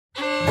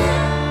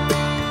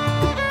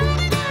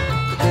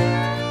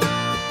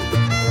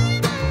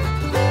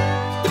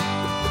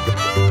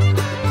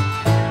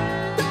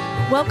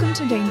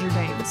Welcome to Danger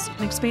Dames,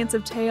 an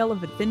expansive tale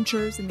of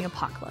adventures in the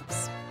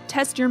apocalypse.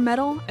 Test your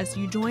mettle as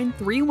you join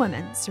 3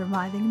 women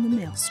surviving the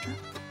maelstrom.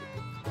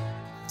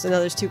 So now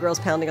there's 2 girls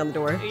pounding on the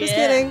door. Just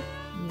Yeah. kidding.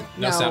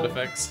 No sound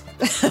effects.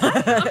 I'm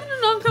gonna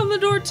knock on the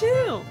door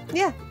too.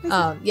 Yeah.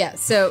 Yeah.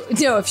 So,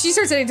 if she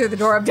starts heading through the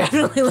door, I'm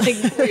definitely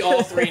like, We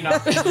all 3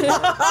 knock.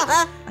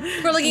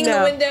 we're looking in the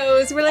No.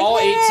 windows. We're like, All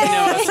 18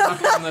 "Yay!" of us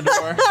knocking on the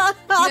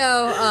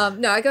door.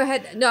 No, I go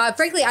ahead. No,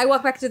 frankly, I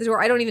walk back to the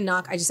door. I don't even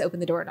knock. I just open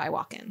the door and I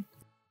walk in.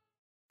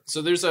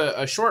 So there's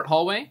a short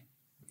hallway.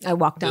 I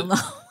walk down low.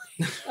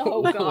 Oh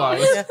Why?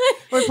 Yeah.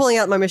 We're pulling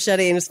out my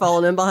machete and just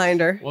following in behind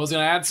her. Well, I was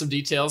going to add some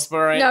details, but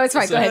all right. No, it's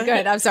fine. So- Go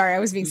ahead. I'm sorry. I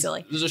was being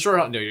silly. There's a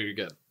short. No, you're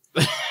good.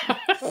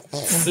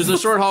 There's a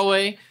short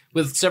hallway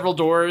with several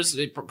doors.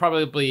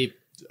 Probably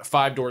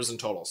 5 doors in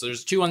total. So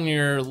there's 2 on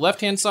your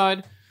left-hand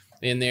side,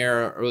 and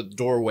there are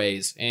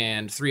doorways,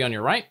 and 3 on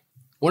your right.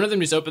 One of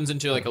them just opens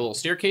into like a little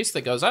staircase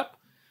that goes up.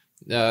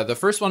 The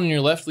first one on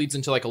your left leads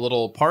into like a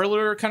little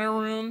parlor kind of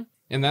room,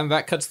 and then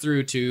that cuts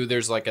through to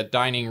there's like a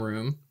dining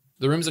room.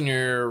 The rooms on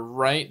your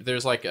right,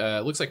 there's like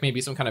looks like maybe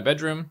some kind of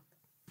bedroom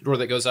door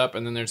that goes up,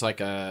 and then there's like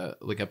a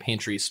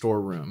pantry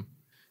storeroom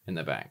in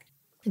the back.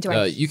 Do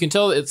I? You can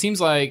tell it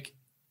seems like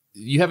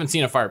you haven't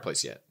seen a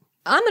fireplace yet.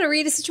 I'm going to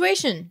read a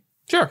situation.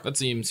 Sure, that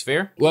seems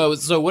fair. Well,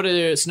 so what are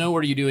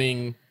you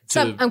doing?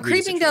 So to I'm read a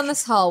creeping down situation?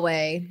 this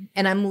hallway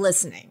and I'm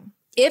listening.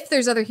 If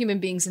there's other human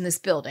beings in this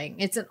building,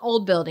 it's an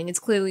old building. It's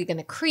clearly going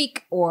to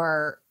creak,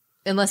 or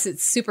unless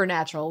it's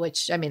supernatural,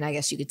 which I mean, I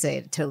guess you could say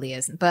it totally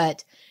isn't.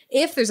 But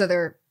if there's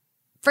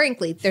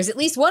frankly, there's at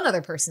least one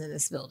other person in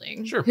this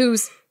building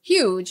who's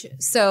huge.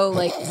 So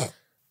like,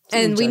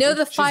 and we know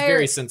the She's fire.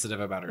 very sensitive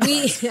about her.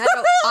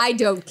 I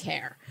don't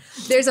care.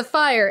 There's a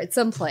fire at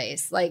some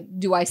place. Like,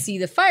 do I see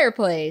the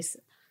fireplace?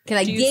 Can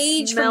I Do you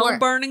gauge from smell where?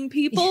 burning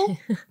people?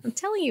 I'm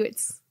telling you,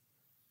 it's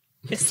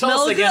It Tell us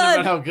smells again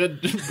good. about how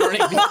good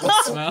burning people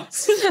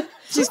smells.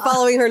 She's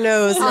following her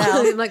nose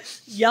now. I'm like,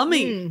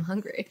 Yummy.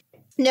 hungry.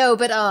 No,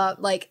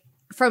 but like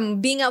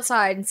from being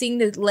outside and seeing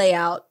the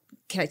layout,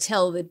 can I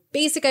tell the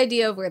basic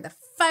idea of where the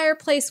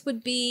fireplace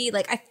would be?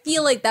 Like, I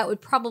feel like that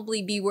would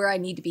probably be where I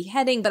need to be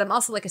heading, but I'm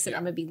also, like I said,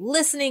 I'm going to be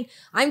listening.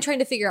 I'm trying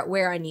to figure out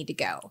where I need to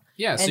go.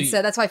 Yeah, And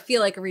so that's why I feel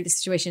like a read a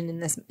situation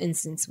in this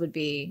instance would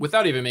be...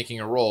 without even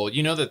making a roll,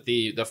 you know that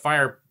the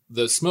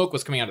smoke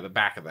was coming out of the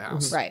back of the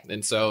house, Right.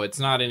 And so it's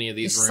not any of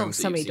these There's rooms.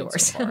 so that many you've seen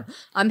doors. So far.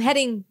 I'm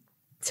heading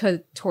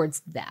towards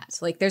that.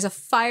 Like, there's a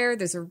fire.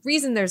 There's a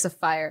reason there's a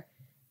fire.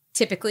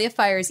 Typically, a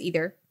fire is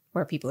either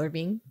where people are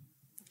being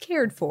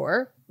cared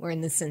for, or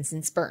in this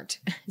instance, burnt.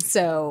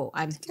 So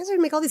I'm You guys are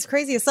gonna make all these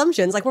crazy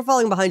assumptions. Like we're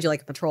following behind you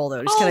like a patrol,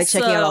 though, just kind of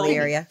checking out all the Also-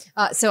 area.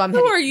 so I'm Who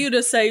heading. are you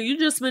to say? You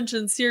just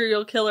mentioned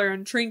serial killer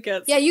and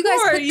trinkets. Yeah, you guys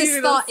Who are put you this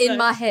to thought say? in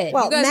my head.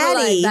 Well, you guys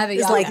Maddie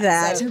were is like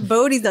that. So.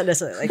 Bodhi's not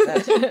necessarily like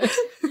that.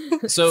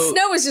 So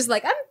Snow was just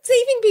like, I'm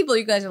saving people.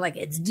 You guys are like,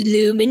 it's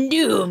gloom and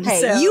doom. Hey,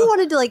 So- you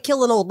wanted to like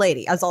kill an old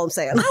lady. That's all I'm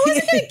saying. I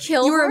wasn't gonna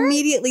kill You were her.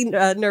 immediately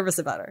nervous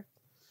about her.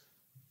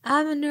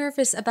 I'm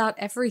nervous about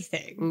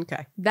everything.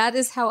 Okay. That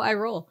is how I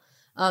roll.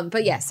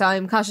 But yeah, so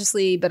I'm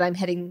cautiously, but I'm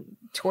heading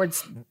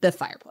towards the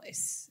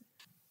fireplace.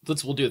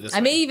 we'll do this. I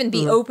may even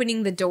be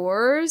opening the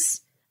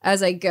doors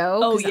as I go.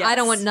 Oh, 'cause I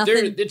don't want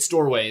nothing. It's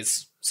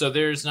doorways, so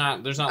there's not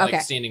Okay.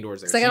 like standing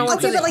doors there. 'Cause I don't So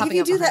want you- Okay, but like if popping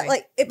you up do that,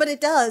 behind me. but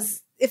it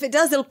does. If it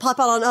does, it'll pop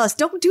out on us.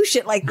 Don't do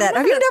shit like that.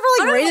 Have you never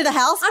like raided a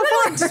house I'm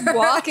before? not just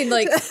walk and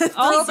like.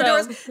 Also,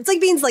 It's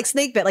like being like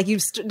snake bit. Like you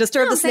disturb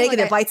the I'm saying snake and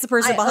like it bites the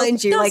person I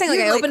behind you. No, I'm Like, saying like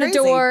I you're, open a crazy.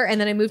 door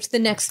and then I move to the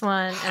next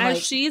one. And as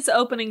like, she's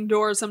opening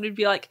doors, somebody would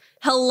be like,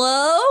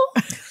 "Hello,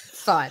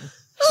 fun.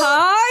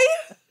 hi,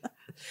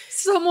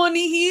 someone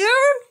here?"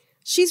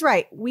 She's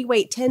right. We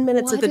wait 10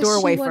 minutes Why at the does she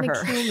doorway for wanna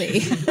her kill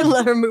me? and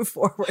let her move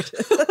forward.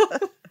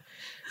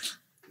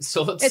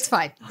 So let's. It's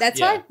fine. That's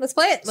Yeah. fine. Let's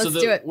play it. Let's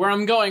do it. Where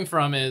I'm going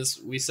from is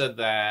we said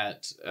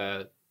that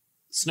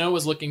Snow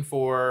was looking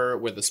for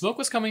where the smoke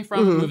was coming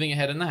from, Mhm. moving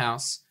ahead in the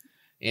house,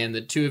 and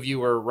the 2 of you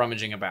were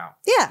rummaging about.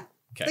 Yeah.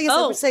 Okay. I think it's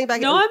like we're saying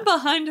back no, I'm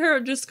behind her,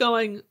 just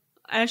going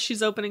as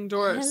she's opening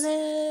doors.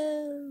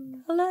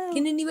 Hello.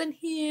 Can anyone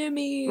hear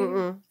me?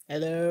 Mm-mm.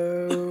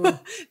 Hello.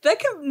 That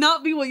could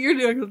not be what you're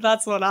doing, but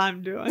that's what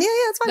I'm doing. Yeah,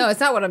 it's fine. No, it's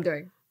not what I'm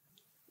doing.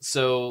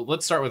 So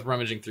let's start with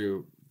rummaging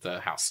through the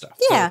house stuff.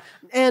 Yeah.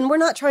 And we're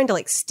not trying to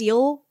like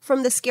steal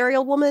from this scary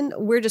old woman.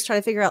 We're just trying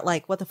to figure out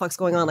like what the fuck's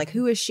going on. Like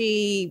who is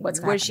she?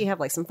 What's Where does she have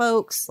like some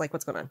folks? Like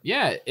what's going on?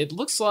 Yeah, it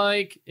looks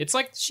like it's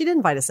like She did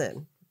invite us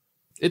in.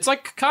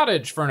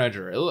 cottage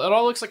furniture. It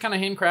all looks like kind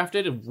of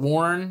handcrafted and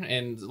worn,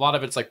 and a lot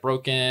of it's like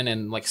broken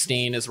and like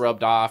stain is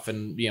rubbed off,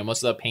 and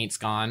most of the paint's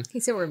gone.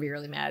 He said we're gonna be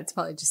really mad. It's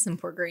probably just some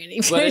poor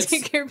granny But trying to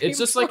take care of it's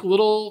just people. like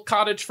little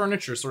cottage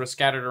furniture sort of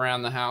scattered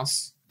around the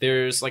house.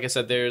 There's, like I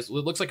said, it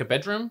looks like a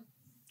bedroom.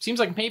 Seems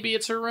like maybe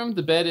it's her room.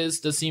 The bed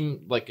does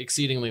seem like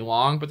exceedingly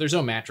long, but there's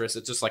no mattress.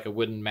 It's just like a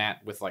wooden mat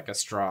with like a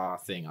straw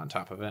thing on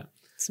top of it.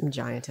 Some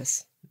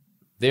giantess.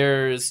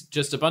 There's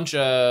just a bunch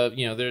of,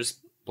 there's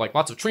like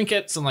lots of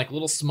trinkets and like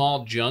little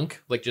small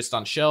junk, like just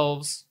on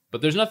shelves.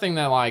 But there's nothing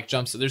that like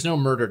jumps. There's no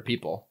murdered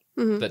people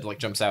Mhm. that like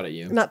jumps out at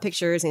you. Not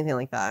pictures, anything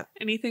like that.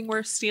 Anything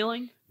worth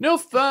stealing? No,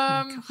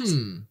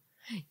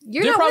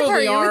 You're not with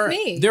her, you're with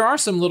me. There are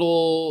some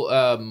little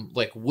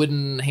like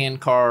wooden hand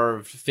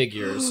carved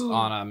figures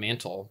on a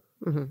mantle,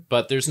 Mhm.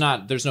 but there's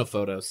no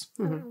photos.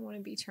 I don't want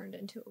to be turned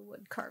into a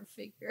wood carved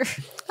figure.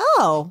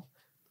 Oh.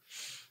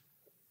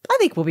 I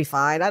think we'll be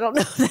fine. I don't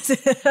know.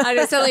 I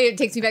know, suddenly it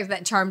takes me back to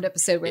that Charmed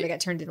episode where they got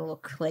turned into little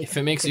clay. If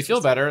it makes you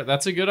feel better,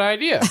 that's a good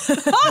idea.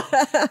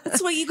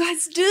 That's what you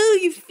guys do.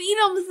 You feed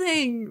them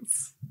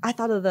things. I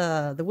thought of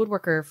the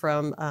woodworker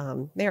from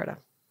Merida.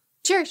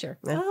 Sure, sure.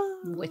 Yeah.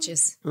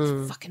 Witches.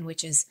 Mm. Fucking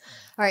witches.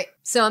 All right,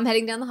 so I'm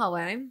heading down the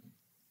hallway. I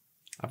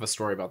have a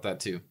story about that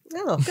too.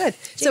 Oh, good.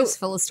 So So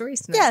full of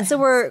stories tonight. yeah,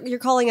 so you're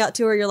calling out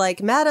to her. You're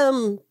like,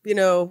 Madam,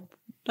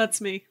 That's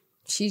me.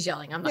 She's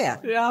yelling. I'm not. Yeah.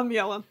 Yeah, I'm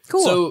yelling.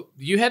 cool. So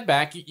you head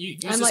back. You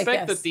I'm like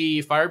suspect this. that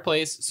the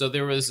fireplace. So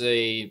there was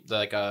a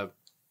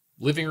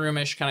living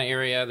room-ish kind of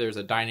area. There's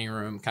a dining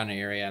room kind of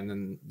area, and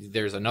then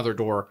there's another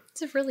door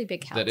It's a really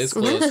big house. that is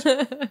closed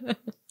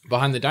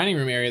behind the dining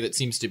room area that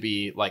seems to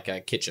be like a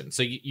kitchen.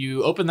 So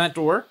you open that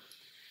door,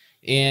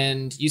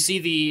 and you see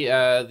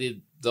the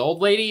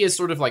old lady is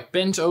sort of like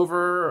bent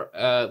over.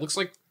 It looks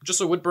like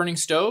just a wood-burning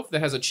stove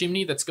that has a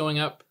chimney that's going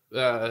up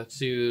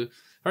to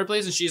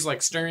fireplace, and she's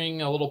like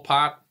stirring a little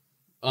pot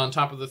on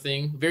top of the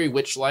thing, very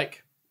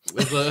witch-like,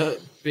 with a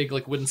big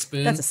like wooden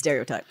spoon. That's a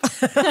stereotype.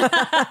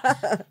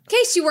 In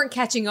case you weren't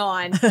catching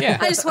on, Yeah.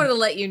 I just wanted to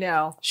let you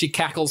know. She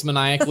cackles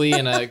maniacally,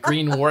 and a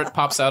green wart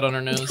pops out on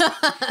her nose.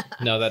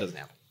 No, that doesn't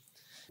happen.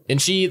 And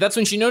that's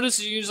when she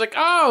notices you. She's like,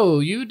 "Oh,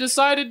 you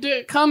decided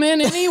to come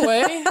in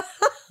anyway.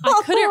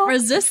 I couldn't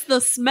resist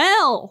the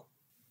smell.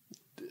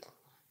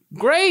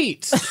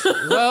 Great.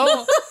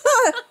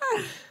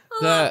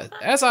 Well,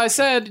 as I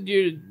said,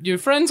 your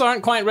friends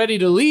aren't quite ready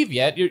to leave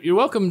yet. You're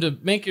welcome to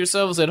make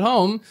yourselves at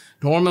home.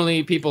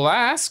 Normally, people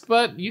ask,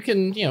 but you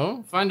can,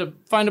 find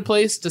a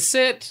place to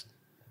sit.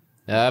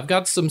 I've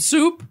got some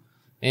soup,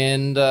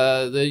 and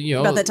About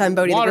that time,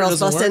 Bodhi, the water girls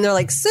doesn't bust work. in. They're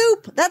like,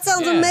 soup. That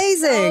sounds Yeah.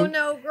 amazing. Oh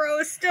no,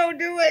 gross! Don't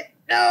do it.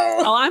 No.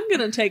 Oh, I'm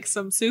gonna take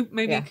some soup.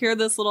 Maybe Yeah. cure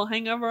this little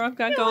hangover I've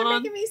got You're going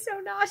on. making me so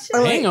nauseous. Or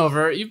like-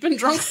 Hangover? You've been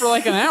drunk for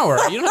like an hour.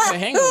 You don't have a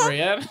hangover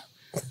yet.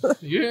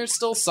 You're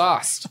still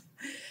sauced.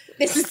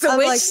 This is the I'm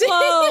witch. like,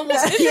 Whoa,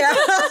 yeah.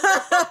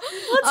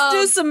 let's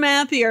do some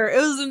math here. It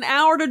was an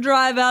hour to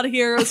drive out of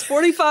here. It was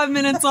 45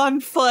 minutes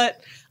on foot.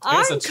 I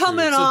guess I'm that's true.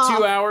 coming So off.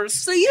 2 hours.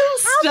 So you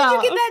How stop.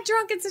 did you get that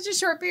drunk in such a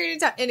short period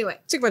of time? Anyway,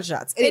 Took a bunch of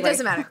shots. it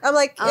doesn't matter. I'm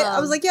like, I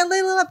was like, yeah,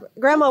 ladle it up.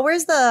 Grandma, where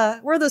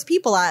are those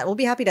people at? We'll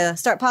be happy to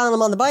start piling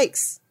them on the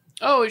bikes.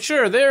 Oh,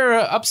 sure. They're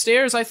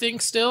upstairs, I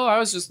think, still. I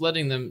was just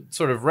letting them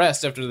sort of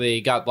rest after they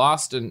got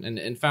lost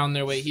and found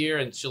their way here.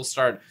 And she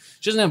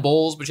doesn't have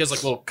bowls, but she has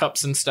like little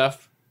cups and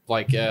stuff,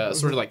 like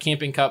sort of like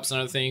camping cups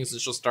and other things.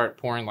 And she'll start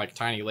pouring like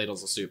tiny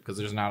ladles of soup because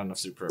there's not enough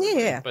soup for everything.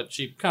 Yeah. But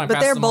she kind of But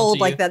passed they're them all bold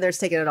to like you. that. They're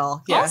just taking it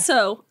all. Yeah.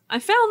 Also, I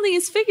found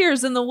these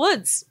figures in the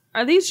woods.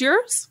 Are these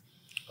yours?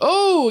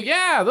 Oh,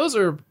 yeah. Those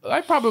are,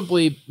 I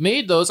probably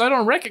made those. I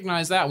don't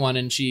recognize that one.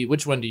 And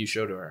which one do you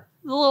show to her?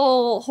 The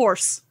little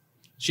horse.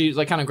 She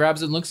like kind of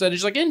grabs it and looks at it.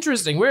 She's like,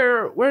 interesting.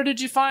 Where did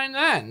you find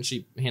that? And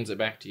she hands it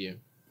back to you.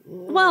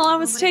 Well, I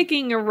was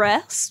taking a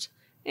rest,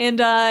 and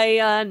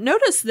I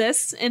noticed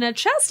this in a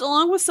chest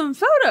along with some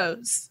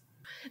photos.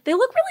 They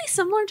look really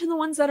similar to the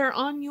ones that are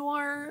on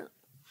your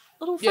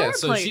little Yeah,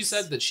 fireplace. so she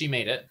said that she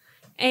made it.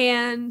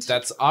 And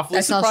That's awfully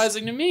That's all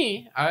surprising to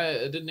me.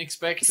 I didn't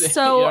expect that.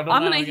 so I don't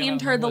I'm know going how to to hand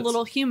get her out in the woods.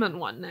 little human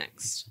one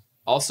next.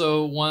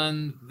 Also,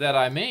 one that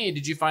I made.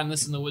 Did you find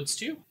this in the woods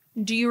too?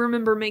 Do you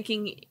remember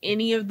making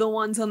any of the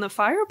ones on the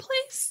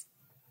fireplace?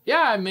 Yeah,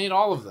 I made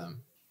all of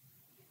them.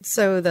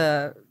 So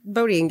the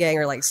Bodhi and gang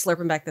are like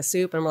slurping back the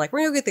soup, and we're like,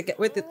 we're gonna go get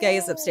with the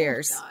guys Oh,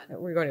 upstairs.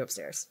 We're going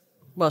upstairs.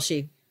 Well,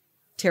 she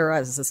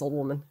terrorizes this old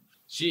woman.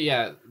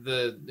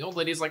 The old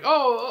lady's like,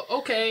 oh,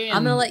 okay.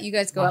 I'm gonna let you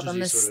guys go up. watches I'm you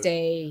gonna sort of-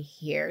 stay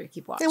here to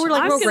keep watching. And we're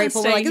like I'm real gonna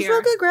grateful. We're stay like, it's here.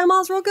 real good, Grandma.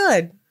 It's real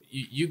good.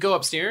 You go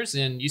upstairs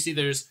and you see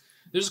there's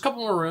a couple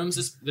more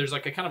rooms. There's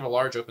like a kind of a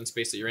large open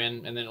space that you're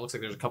in, and then it looks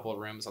like there's a couple of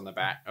rooms on the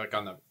back, like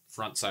on the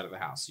front side of the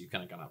house. You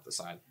kind of gone up the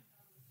side.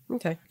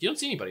 Okay. You don't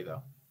see anybody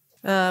though.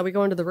 We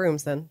go into the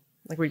rooms then.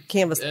 Like we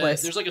canvas the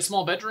place. There's like a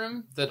small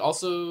bedroom that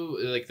also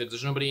like that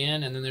there's nobody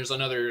in, and then there's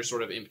another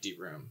sort of empty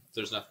room.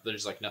 There's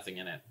like nothing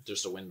in it,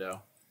 just a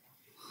window.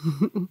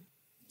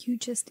 You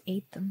just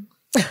ate them.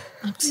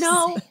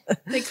 No,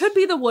 they could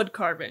be the wood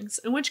carvings,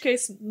 in which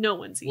case no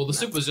one's eating Well, the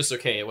them. soup was just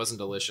okay. It wasn't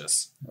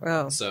delicious.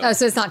 Oh. So Oh,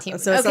 so it's not human.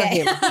 So it's not okay.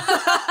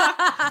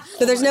 human.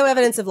 So there's no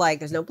evidence of like,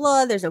 there's no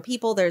blood, there's no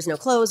people, there's no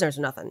clothes, there's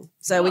nothing.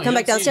 So No, we you come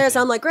back don't see downstairs.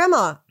 anything. I'm like,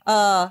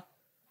 Grandma,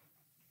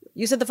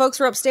 you said the folks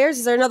were upstairs.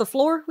 Is there another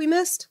floor we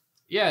missed?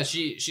 yeah,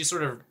 she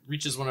sort of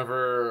reaches one of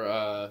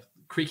her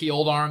creaky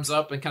old arms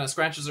up and kind of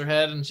scratches her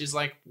head, and she's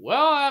like,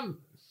 "Well,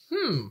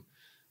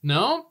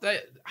 no,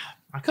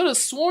 I could have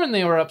sworn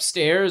they were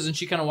upstairs." And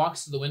she kind of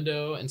walks to the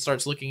window and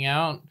starts looking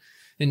out,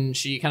 and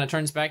she kind of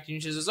turns back to you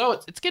and she says, "Oh,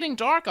 it's getting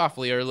dark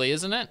awfully early,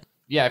 isn't it?"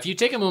 Yeah, if you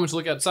take a moment to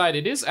look outside,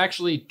 it is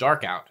actually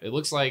dark out. It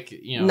looks like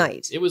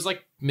Night. It was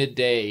like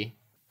midday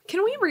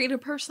Can we read a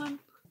person?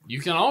 You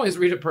can always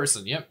read a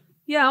person. Yep.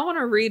 Yeah, I want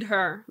to read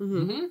her.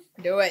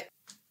 Mm-hmm. Do it.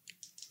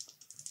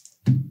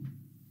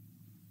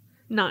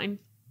 9.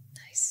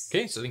 Nice.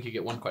 Okay, so I think you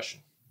get one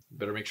question.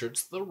 Better make sure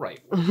it's the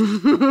right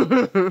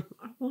one.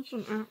 I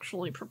wasn't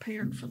actually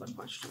prepared for the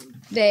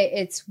question.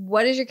 It's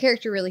what is your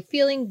character really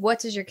feeling? What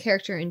does your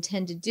character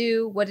intend to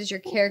do? What does your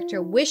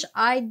character wish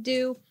I'd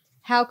do?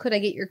 How could I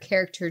get your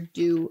character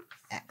do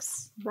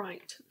X?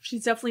 Right.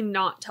 She's definitely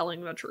not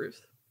telling the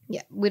truth.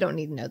 Yeah, we don't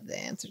need to know the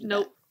answer to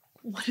Nope.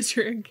 What does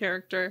your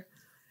character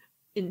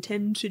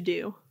intend to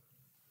do?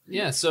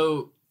 Yeah,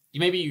 so you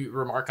maybe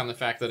remark on the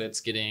fact that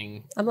it's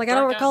getting. I'm like, I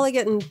don't dark recall out. it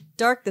getting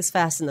dark this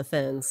fast in the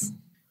fens.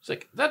 It's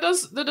like that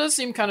does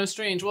seem kind of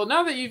strange. Well,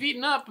 now that you've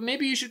eaten up,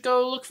 maybe you should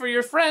go look for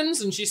your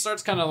friends. And she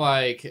starts kind of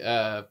like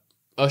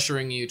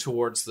ushering you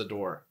towards the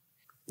door.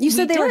 You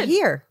said We they were did.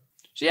 here.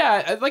 So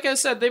yeah, like I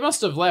said, they must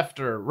have left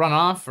or run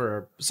off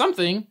or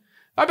something.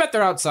 I bet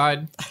they're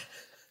outside. that.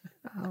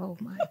 Oh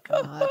my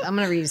god. I'm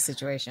going to read a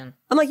situation.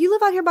 I'm like, you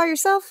live out here by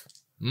yourself?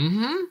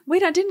 Mm-hmm.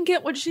 Wait, I didn't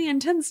get what she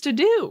intends to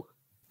do.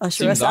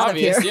 Usher Seems us out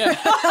obvious, of here.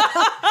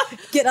 yeah.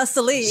 Get us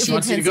to leave. She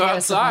wants you to intends go get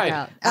us the fuck outside.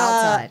 out.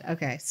 Outside.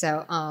 Okay,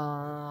 so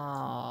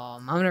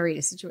I'm going to read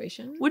a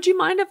situation. Would you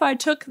mind if I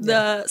took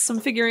some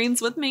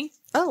figurines with me?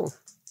 Oh,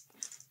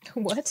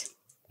 What?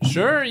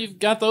 Sure, you've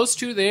got those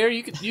two there.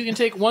 You can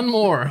take one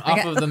more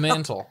off of the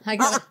mantle. I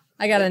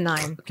got a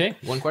 9. Okay,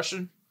 one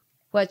question.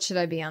 What should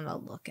I be on the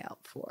lookout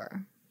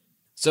for?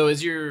 So is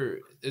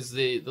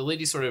the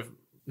lady sort of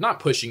not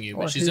pushing you,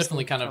 Or but she's who's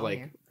definitely kind of from like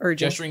here? urgent.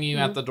 gesturing you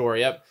at the door.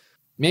 Yep.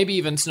 Maybe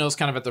even Snow's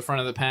kind of at the front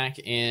of the pack,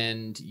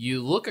 and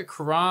you look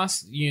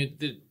across.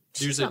 There's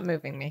She's not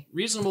moving me.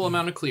 reasonable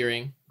amount of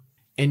clearing,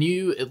 and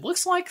it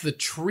looks like the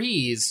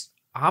trees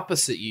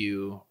opposite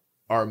you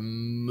are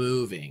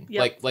moving,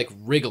 Yep. like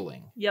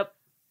wriggling. Yep.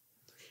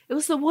 It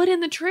was the wood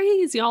in the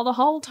trees, y'all, the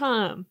whole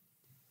time.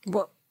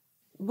 What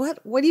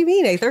do you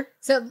mean, Aether?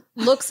 So it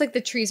looks like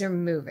the trees are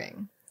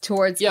moving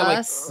towards Yeah,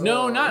 us. like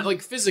no, not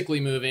like physically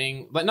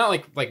moving, but not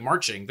like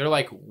marching. They're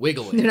like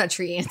wiggling. They're not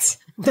tree ants.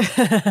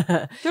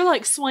 They're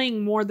like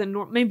swaying more than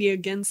maybe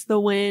against the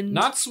wind.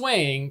 Not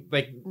swaying,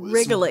 like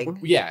Wriggling.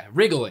 Yeah,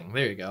 wriggling.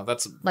 There you go.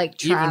 That's Like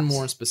trapped. even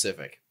more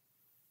specific.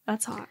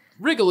 That's hot.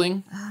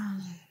 Wriggling.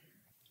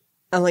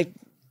 I'm like,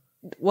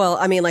 well,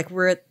 I mean, like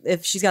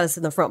if she's got us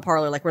in the front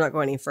parlor, like we're not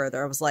going any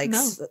further. I was like,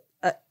 No.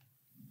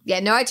 Yeah,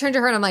 no, I turned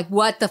to her and I'm like,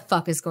 what the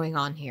fuck is going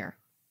on here?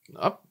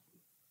 Up.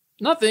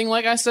 Nothing.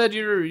 Like I said,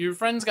 your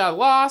friends got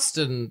lost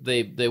and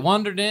they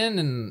wandered in,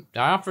 and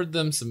I offered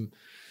them some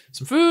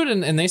food,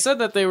 and they said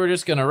that they were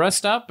just gonna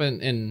rest up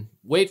and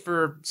wait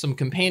for some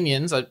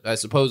companions. I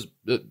suppose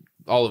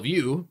all of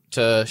you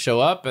to show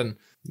up, and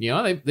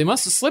they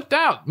must have slipped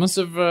out. Must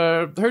have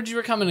heard you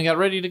were coming and got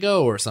ready to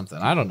go or something.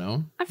 I don't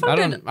know. I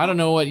don't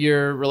know what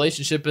your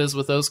relationship is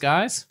with those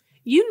guys.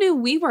 You knew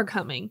we were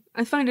coming.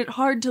 I find it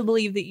hard to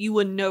believe that you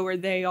wouldn't know where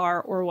they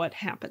are or what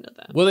happened to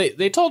them. Well,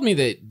 they told me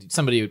that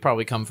somebody would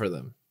probably come for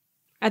them.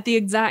 At the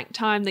exact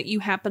time that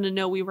you happen to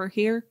know we were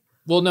here,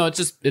 Well, no,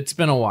 it's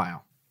been a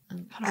while. I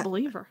don't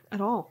believe her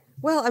at all.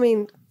 well, I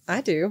mean,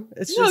 I do.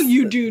 It's No, just,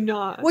 you do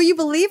not. Well, you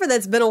believe her.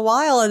 That's been a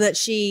while, and that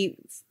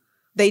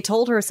they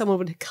told her someone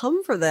would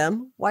come for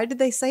them. Why did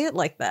they say it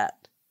like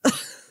that?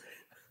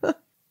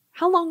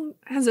 How long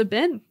has it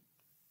been?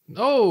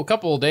 Oh, a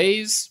couple of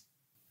days.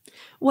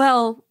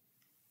 Well,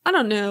 I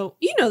don't know.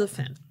 You know the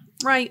Finn,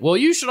 right? Well,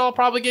 you should all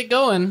probably get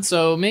going.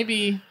 So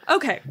maybe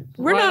Okay,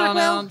 we're right not. on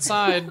Well,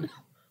 outside,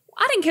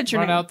 I didn't catch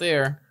your right name. out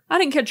there. I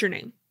didn't catch your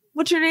name.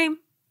 What's your name?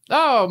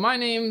 Oh, my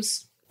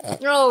name's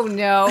Oh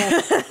no.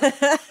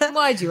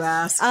 Why'd you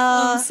ask?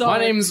 I'm my sorry.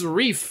 name's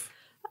Reef.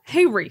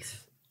 Hey,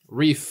 Reef.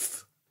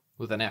 Reef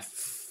with an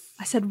F,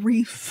 I said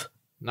Reef.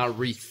 not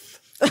Wreath.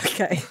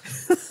 Okay.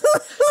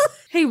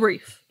 Hey,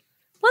 Reef.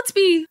 Let's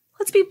be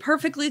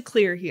perfectly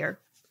clear here.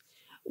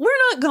 We're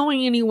not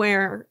going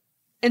anywhere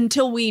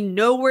until we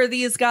know where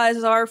these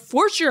guys are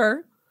for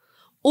sure,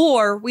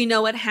 or we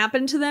know what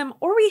happened to them,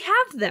 or we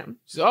have them.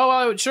 So,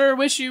 I would sure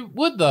wish you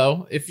would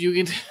though, if you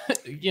could.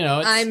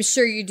 It's, I'm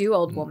sure you do,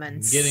 old woman.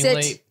 Getting Sit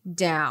late.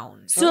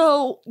 down.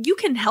 So you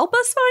can help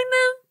us find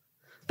them,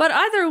 but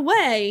either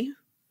way,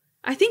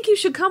 I think you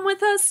should come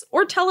with us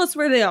or tell us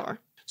where they are.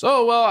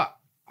 So well,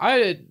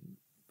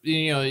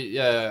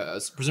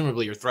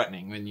 presumably you're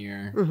threatening when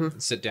you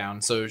sit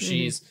down. So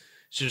she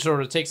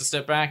sort of takes a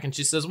step back and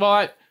she says,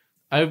 "Well,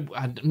 I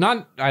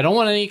don't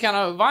want any kind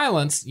of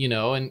violence,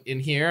 in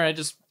here. I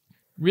just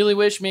really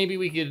wish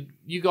maybe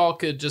you all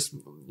could just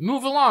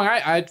move along.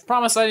 I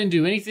promise I didn't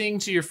do anything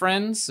to your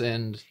friends,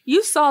 and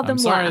You saw them I'm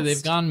sorry last.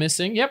 they've gone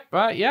missing. Yep,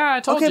 yeah, I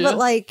told Okay, you. but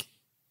like,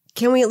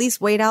 can we at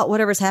least wait out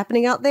whatever's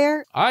happening out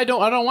there? I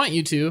don't want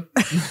you to.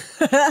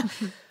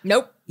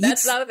 Nope.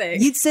 That's not a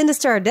thing. You'd send us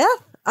to our death?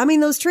 I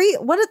mean, those trees.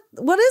 What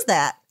is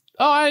that?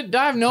 Oh, I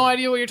have no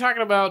idea what you're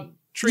talking about.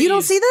 Trees. You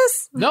don't see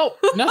this? Nope,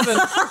 nothing.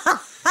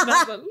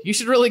 Nothing. You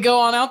should really go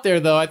on out there,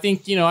 though. I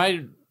think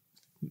I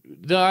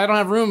don't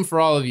have room for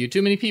all of you.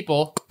 Too many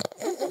people.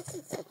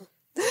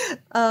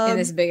 In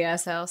this big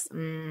ass house.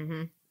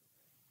 Mm-hmm.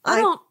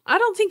 I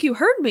don't think you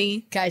heard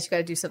me. Guys, you got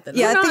to do something.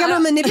 Yeah, I think I'm not-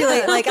 gonna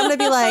manipulate. Like, I'm gonna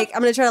be like,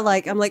 I'm gonna try to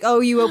like, I'm like, oh,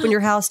 you opened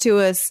your house to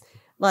us.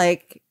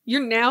 Like,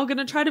 You're now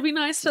gonna try to be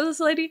nice to this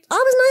lady? I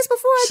was nice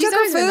before. I She's took her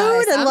always food been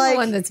nice. and I'm like, the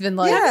one that's been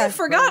like, Yeah. Have you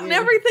forgotten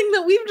everything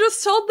that we've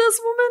just told this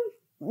woman?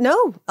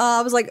 no.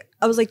 I was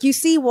like, you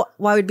see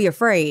why we'd be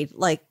afraid?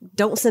 Like,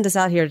 don't send us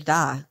out here to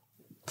die,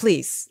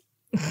 please.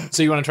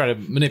 So you want to try to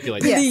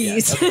manipulate? Yeah. them.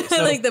 Please. Okay,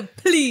 so, like the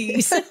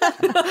please.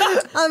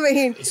 I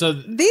mean, so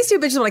these two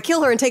bitches want to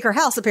kill her and take her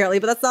house apparently,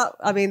 but that's not.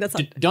 I mean, that's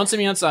not. don't send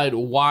me outside.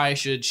 Why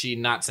should she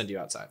not send you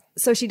outside?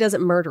 So she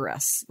doesn't murder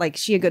us. Like,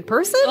 she a good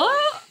person?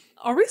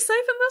 Are we safe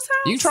in this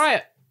house? You can try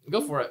it.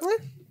 Go for it.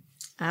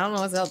 I don't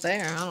know what's out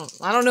there.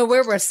 I don't know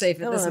where we're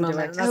safe at Oh, this I'm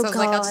moment. doing- That's why I was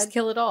like, I'll God. just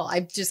kill it all.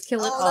 I just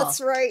kill it Oh, all. that's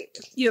right.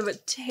 You have a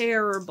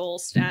terrible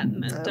stat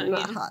in it, I'm don't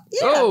not you? hot. Yeah.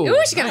 Oh,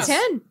 Ooh, she got nice. a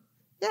 10.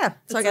 Yeah.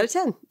 So I got a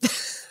 10.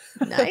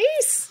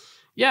 Nice.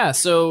 Yeah.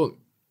 So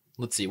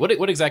let's see.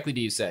 What exactly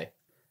do you say?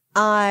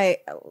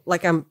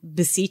 I'm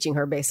beseeching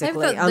her I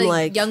basically. thought I'm the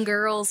like, young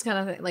girls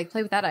kind of like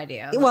play with that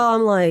idea. well,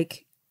 I'm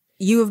like,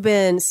 you have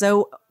been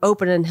so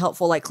open and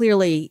helpful. Like,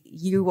 clearly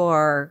you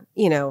are,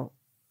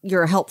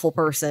 you're a helpful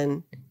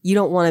person. You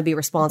don't want to be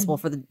responsible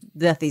for the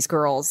death of these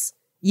girls.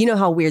 You know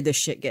how weird this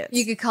shit gets.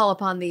 You could call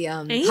upon the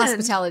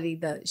hospitality.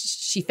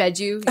 She fed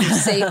you. You're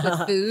safe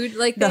with food.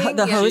 Like The- thing.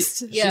 the Yeah.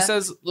 host. Yeah. She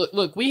says,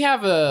 "Look, we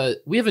have a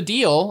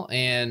deal,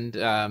 and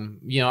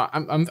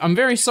I'm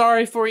very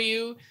sorry for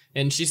you."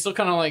 And she's still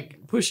kind of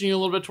like pushing you a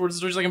little bit towards the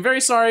door. She's like, "I'm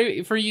very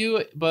sorry for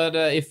you, but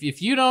if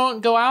you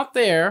don't go out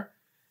there,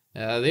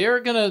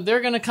 they're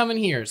gonna come in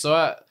here."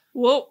 So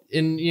Whoa.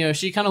 and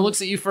she kind of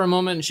looks at you for a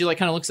moment, and she like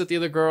kind of looks at the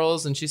other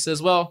girls, and she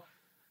says, "Well,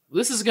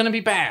 this is gonna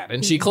be bad."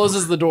 And she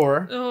closes the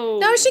door. Oh.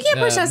 No, she can't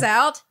push Um, us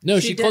out. No,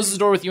 She she closes didn't. the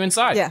door with you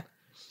inside. Yeah.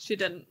 She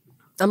didn't.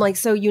 I'm like,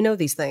 so you know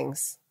these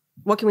things.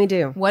 What can we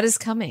do? What is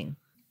coming?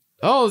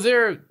 Oh,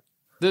 they're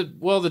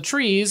the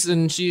trees,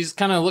 and she's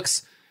kind of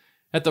looks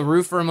at the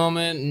roof for a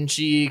moment, and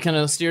she kind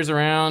of steers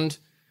around,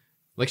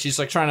 like she's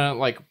like trying to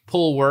like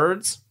pull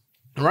words.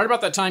 And right about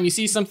that time, you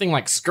see something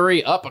like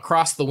scurry up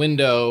across the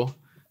window,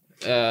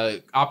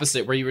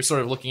 opposite where you were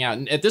sort of looking out.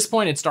 And at this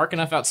point, it's dark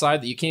enough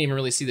outside that you can't even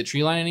really see the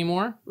tree line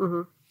anymore.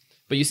 Mhm.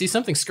 But you see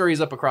something scurries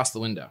up across the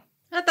window.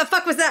 What the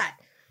fuck was that?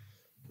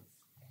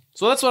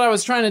 So that's what I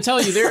was trying to tell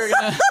you.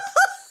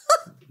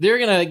 They're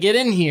gonna get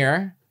in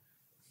here,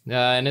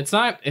 and it's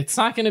not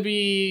gonna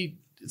be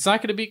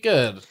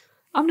good.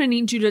 I'm gonna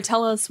need you to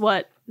tell us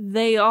what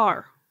they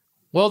are.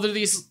 Well, they're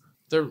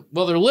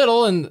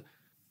little, and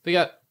they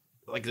got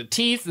like the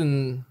teeth,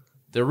 and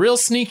they're real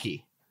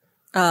sneaky.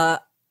 I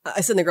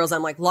send the girls,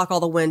 I'm like, lock all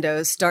the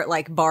windows, start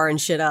like barring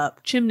shit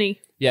up. Chimney.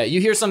 Yeah, you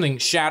hear something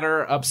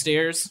shatter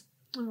upstairs.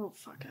 Oh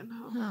fucking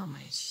hell. Oh my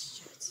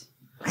shit.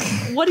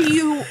 What do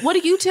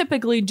you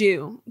typically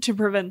do to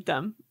prevent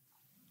them?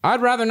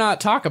 I'd rather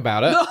not talk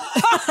about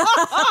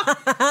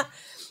it.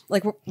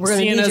 Like, we're going to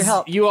Seeing need your as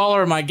help. you all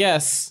are my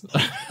guests.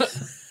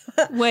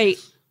 Wait,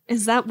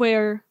 is that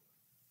where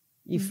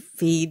You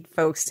feed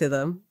folks to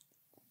them.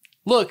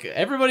 Look,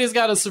 everybody's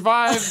got to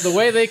survive the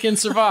way they can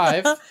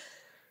survive.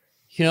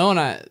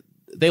 And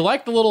they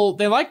like the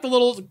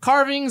little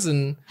carvings,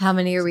 and How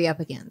many are we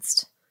up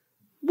against?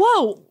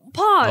 Whoa,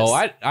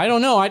 pause. I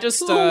don't know. I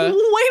just Wait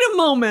a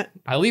moment.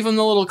 I leave them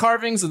the little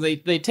carvings, and they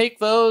take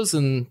those,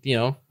 and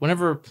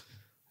whenever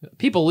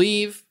people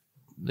leave,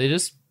 they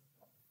just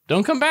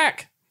don't come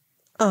back.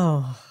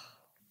 Oh,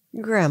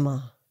 Grandma.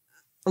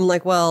 I'm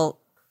like, well,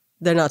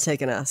 they're not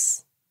taking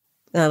us.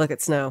 And I look at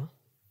Snow.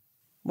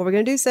 What are we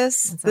going to do,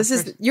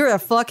 sis? You're a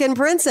fucking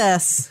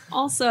princess.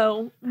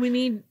 Also, we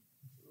need,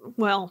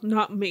 well,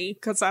 not me,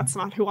 because that's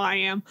not who I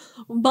am,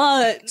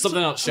 but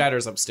Something else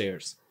shatters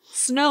upstairs.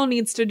 Snow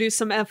needs to do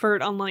some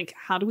effort on, like,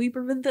 how do we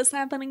prevent this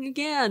happening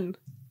again?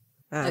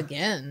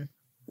 Again.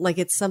 Like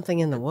it's something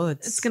in the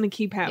woods. It's going to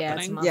keep Yeah, it's a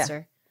happening.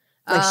 monster.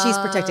 like she's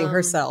protecting Um,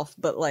 herself,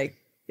 but like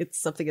it's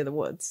something in the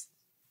woods.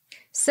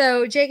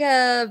 So,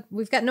 Jacob,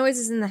 we've got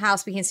noises in the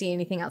house. We can't see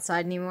anything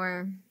outside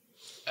anymore.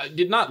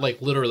 Did not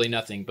like literally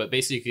nothing, but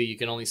basically you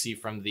can only see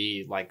from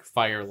the like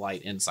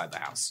firelight inside the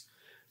house.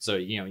 So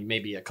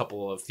maybe a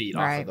couple of feet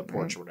off Right, of the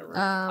porch or whatever.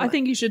 I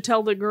think you should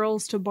tell the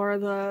girls to bar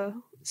the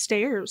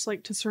stairs,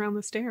 like to surround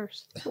the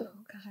stairs.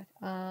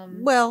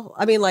 Well,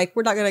 I mean, like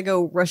we're not gonna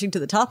go rushing to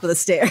the top of the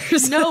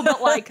stairs. No,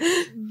 but like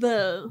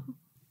the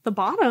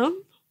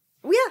bottom.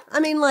 Yeah, I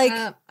mean,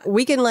 like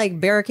we can like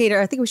barricade.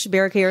 I think we should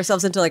barricade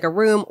ourselves into like a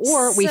room,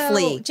 or we So,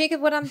 flee.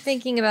 Jacob, what I'm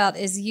thinking about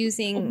is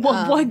using.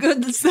 What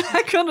good is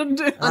that gonna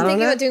do? I'm don't thinking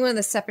know. about doing one of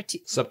the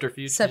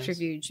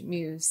Subterfuge.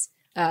 moves.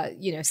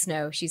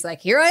 Snow. She's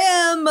like, "Here I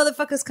am,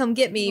 motherfuckers, come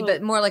get me!"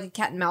 But more like a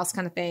cat and mouse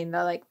kind of thing.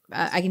 They're like,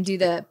 I can do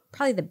the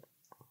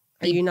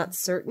Are you not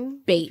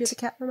certain? Bait. If you're the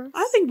cat or mouse?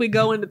 I think we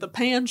go into the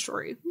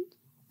pantry.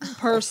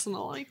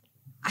 Personally,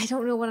 I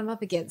don't know what I'm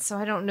up against, so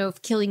I don't know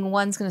if killing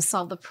one's going to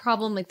solve the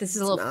problem. Like, this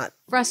is a little not.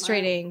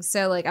 frustrating.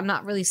 So, like, I'm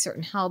not really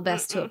certain how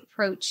best to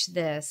approach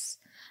this.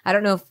 I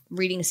don't know if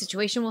reading a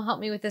situation will help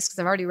me with this because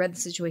I've already read the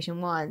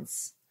situation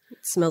once. It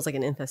smells like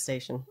an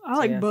infestation. I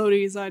like So, yeah.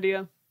 Bodhi's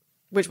idea.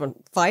 Which one?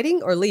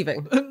 Fighting or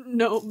leaving?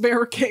 No,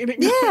 barricading.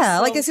 Yeah,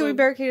 like I ourselves said, we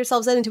barricade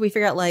ourselves in until we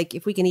figure out like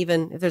if we can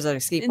if there's an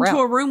escape into route,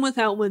 a room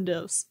without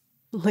windows.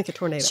 like a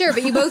tornado. Sure,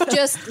 but you both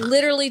just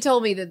literally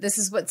told me that this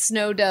is what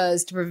Snow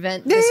does to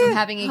prevent this from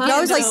happening again. I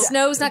I was like, know.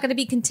 Snow's not going to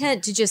be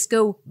content to just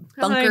go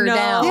bunker I know,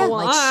 down. Yeah.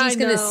 Like she's I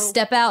going to know.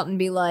 step out and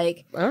be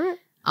like, All right.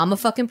 I'm a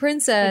fucking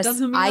princess. It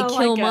doesn't mean I I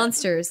kill like it.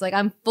 monsters. Like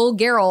I'm full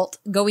Geralt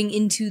going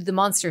into the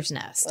monster's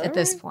nest at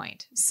this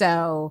point.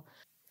 So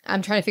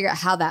I'm trying to figure out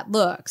how that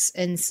looks.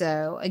 And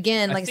so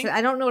again, like I said,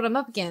 I don't know what I'm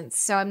up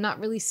against. So I'm not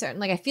really certain.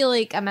 Like I feel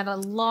like I'm at a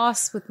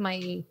loss with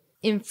my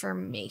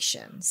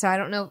information. So I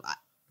don't know. I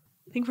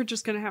think we're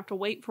just gonna have to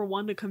wait for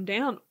one to come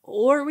down,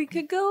 or we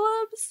could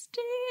go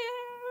upstairs.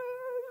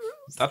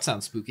 That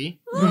sounds spooky.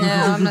 No,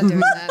 I'm not doing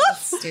that.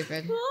 That's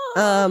stupid.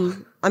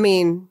 I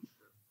mean,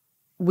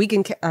 we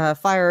can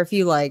fire a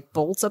few like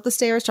bolts up the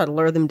stairs, try to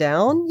lure them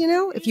down. You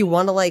know, if you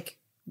want to like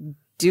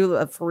do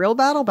a for real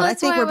battle. But Well, I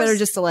that's think why we're I better was-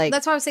 just to like.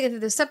 That's why I was thinking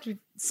that the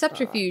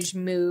subterfuge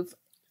move.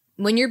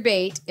 When you're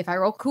bait, if I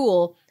roll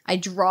cool, I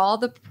draw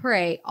the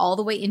prey all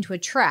the way into a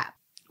trap.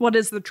 What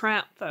is the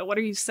trap, though? What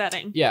are you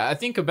setting? Yeah, I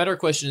think a better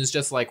question is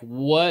just like,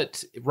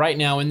 what right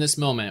now in this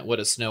moment, what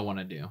does Snow want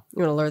to do? You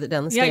want to lure it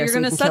down the Yeah, stairs. you're so we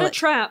gonna can set kill a it.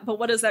 trap, but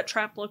what does that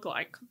trap look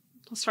like?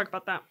 Let's talk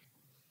about that.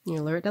 You're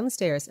gonna lure it down the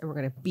stairs, and we're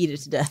gonna beat it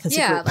to death. As a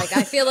Yeah, group. like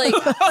I feel like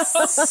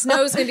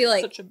Snow's gonna be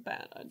like, Such a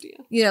bad idea.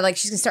 you know, like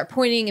she's gonna start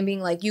pointing and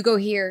being like, you go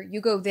here, you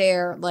go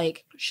there.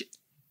 Like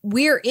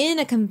we're in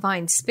a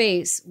confined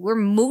space. We're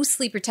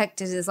mostly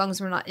protected as long as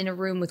we're not in a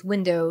room with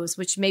windows,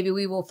 which maybe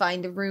we will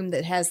find a room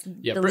that has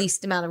Yeah, the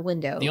least amount of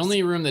windows. The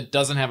only room that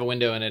doesn't have a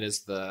window in it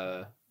is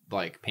the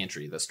like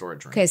pantry, the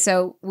storage room. Okay,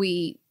 so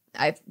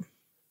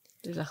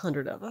There's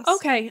 100 of us.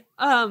 Okay.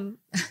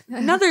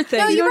 Another thing.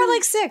 no, you were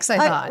like 6, I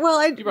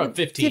thought. You brought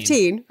 15.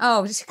 15.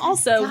 Oh,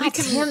 Also, God we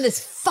can- damn this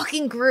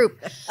fucking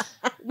group.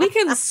 We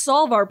can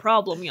solve our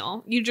problem,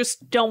 y'all. You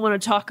just don't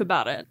want to talk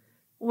about it,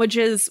 which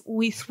is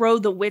we throw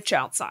the witch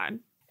outside,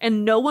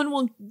 and no one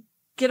will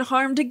get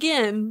harmed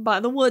again by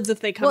the woods if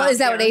they come Well, out is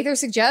that what here. Aether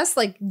suggests?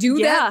 Like, do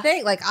Yeah. that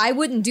thing. Like, I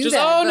wouldn't do Just,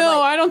 that. oh but, no,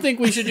 like, I don't think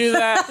we should do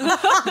that.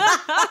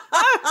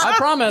 I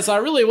promise, I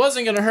really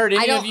wasn't going to hurt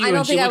any of you. I don't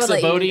And she think I looks would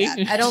at let Bodhi. you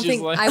do that. I don't She's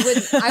think like-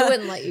 I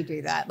wouldn't let you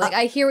do that. Like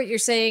I hear what you're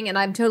saying, and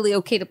I'm totally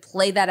okay to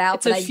play that out.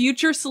 It's a but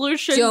future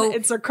solution. don't-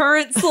 It's a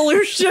current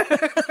solution.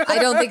 I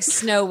don't think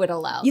Snow would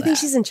allow. You think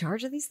that. she's in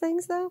charge of these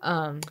things, though?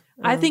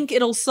 I think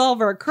it'll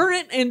solve our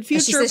current and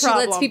future She says she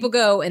problem. lets people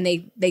go, and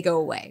they go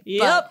away.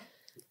 Yep.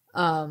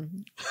 But,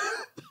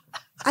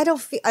 I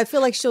don't. I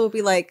feel like she'll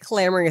be like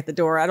clamoring at the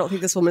door. I don't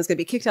think this woman's going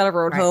to be kicked out of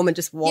her own Right. home and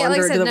just yeah, wander like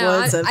I into said, the no,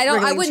 woods. I don't. I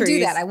wriggling wouldn't do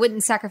trees. that. I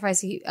wouldn't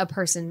sacrifice a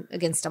person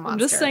against a monster. I'm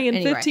just saying,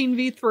 Anyway.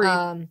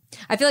 15v3.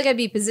 I feel like I'd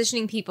be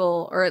positioning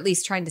people, or at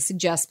least trying to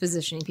suggest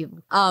positioning people,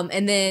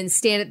 and then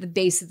stand at the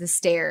base of the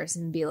stairs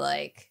and be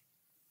like,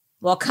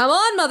 "Well, come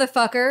on,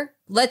 motherfucker,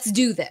 let's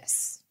do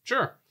this."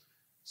 Sure.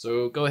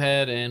 So go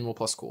ahead and we'll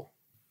plus cool.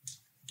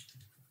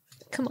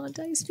 Come on,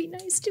 dice, be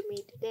nice to me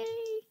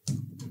today.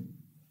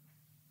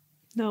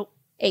 No.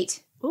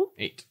 8.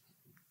 8.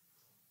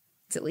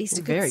 It's at least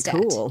a good Very stat.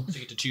 cool. So you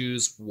get to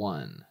choose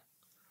one.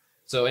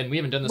 So, and we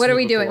haven't done this. What are move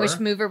we doing? before. Which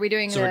move are we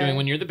doing? So we're doing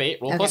when you're the bait,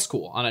 roll Okay. plus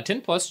cool. On a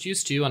 10 plus,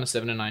 choose 2. On a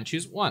 7 and 9,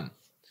 choose 1.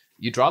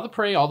 You draw the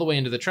prey all the way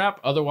into the trap.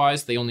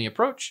 Otherwise, they only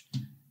approach.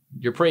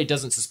 Your prey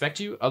doesn't suspect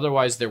you.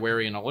 Otherwise, they're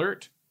wary and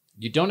alert.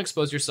 You don't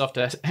expose yourself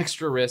to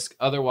extra risk.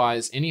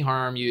 Otherwise, any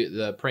harm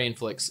the prey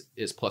inflicts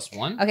is plus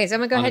 1. Okay, so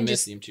I'm gonna go On a ahead and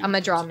miss, just the M2 I'm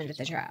gonna draw plus him into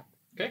the trap.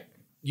 Okay.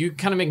 You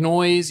kind of make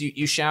noise.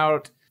 You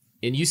shout.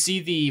 And you see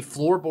the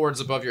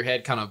floorboards above your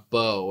head kind of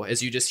bow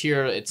as you just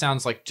hear, it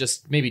sounds like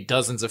just maybe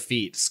dozens of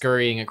feet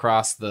scurrying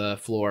across the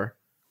floor.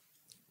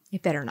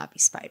 It better not be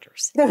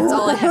spiders. That's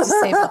all I have to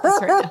say about this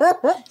right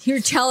now. You're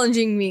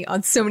challenging me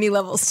on so many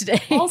levels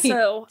today.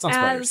 Also, It's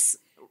not as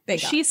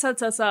Thank God. she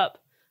sets us up,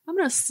 I'm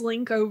going to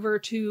slink over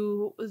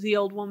to the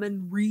old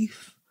woman,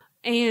 Reef,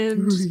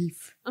 and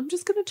I'm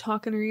just going to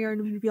talk in her ear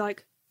and I'm going to be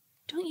like,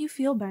 don't you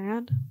feel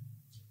bad?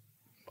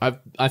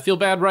 I feel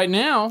bad right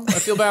now. I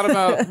feel bad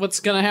about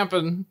what's going to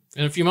happen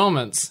in a few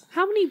moments.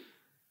 How many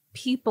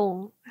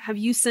people have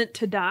you sent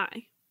to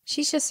die?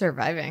 She's just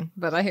surviving,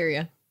 but I hear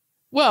you.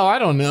 Well, I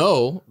don't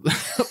know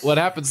what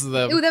happens to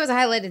them Ooh, that was a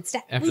highlighted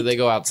stat. after they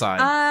go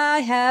outside. I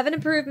have an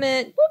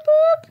improvement. Whoop,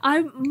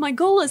 whoop. My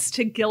goal is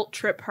to guilt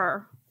trip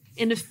her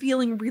into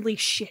feeling really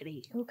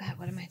shitty. Oh God,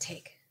 what am I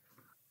take?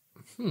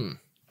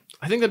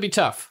 I think that'd be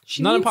tough.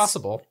 She Not needs-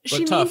 impossible, but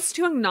She tough. needs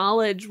to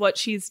acknowledge what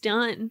she's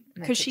done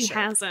because That's she sure.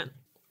 hasn't.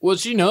 Well,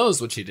 she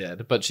knows what she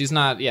did, but she's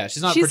not. Yeah,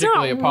 she's not She's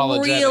particularly not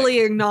apologetic. really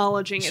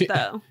acknowledging She- it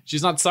though.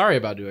 She's not sorry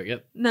about doing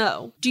it.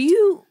 No. Do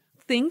you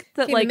think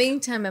that In like the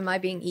meantime, am I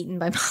being eaten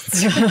by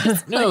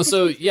monsters? No,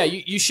 so yeah,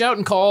 you shout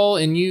and call,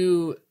 and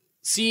you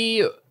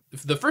see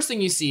the first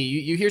thing you see.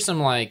 You hear some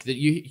like that.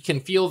 You can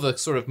feel the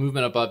sort of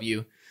movement above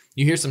you.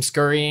 You hear some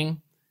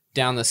scurrying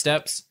down the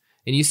steps,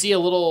 and you see a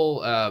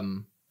little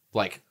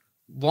like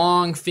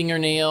long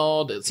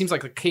fingernailed. It seems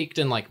like caked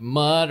in like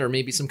mud or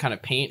maybe some kind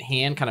of paint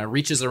hand kind of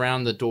reaches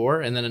around the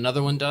door, and then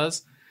another one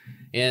does,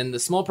 and the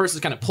small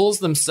person kind of pulls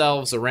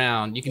themselves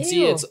around. You can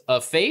see Ew. it's a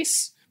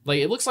face. Like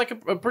it looks like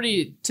a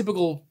pretty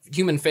typical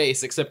human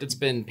face, except it's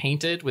been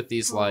painted with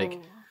these like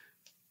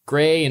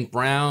gray and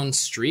brown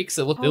streaks.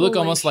 They look Holy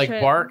almost like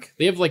shit. bark.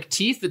 They have like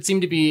teeth that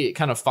seem to be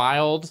kind of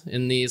filed,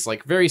 and these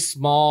like very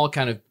small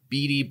kind of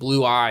beady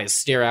blue eyes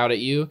stare out at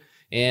you.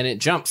 And it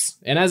jumps.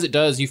 And as it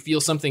does, you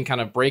feel something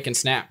kind of break and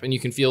snap. And you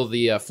can feel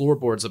the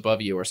floorboards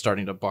above you are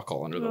starting to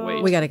buckle under the Oh.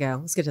 weight. We gotta go.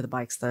 Let's get to the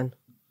bikes then.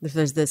 If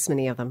there's this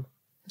many of them.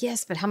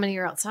 Yes, but how many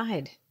are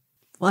outside?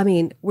 Well, I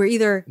mean, we're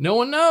either No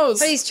one knows.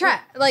 But he's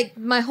trapped. Like,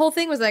 my whole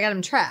thing was I got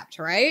him trapped,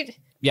 right?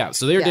 Yeah,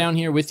 so they're Yeah. down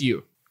here with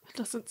you.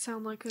 Doesn't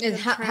sound like a And good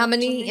how trap to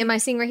many me. am I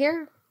seeing right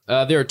here?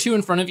 There are 2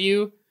 in front of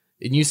you.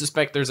 And you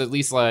suspect there's at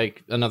least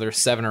like another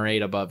 7 or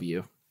 8 above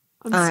you.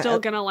 I'm still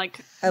gonna like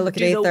I look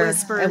do at the Aether,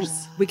 whispers. and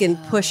we can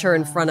push her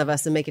in front of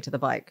us and make it to the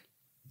bike.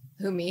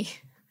 Who, me?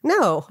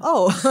 No.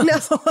 Oh,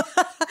 no.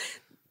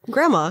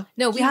 Grandma.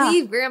 No, we Yeah.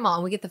 leave Grandma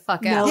and we get the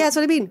fuck No. out. Yeah, that's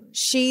what I mean.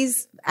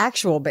 She's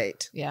actual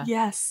bait. Yeah.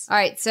 Yes. All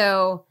right,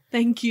 so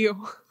Thank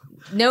you.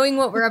 knowing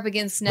what we're up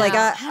against now. Like,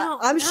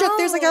 I'm shook.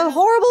 There's like a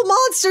horrible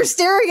monster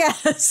staring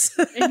at us.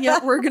 And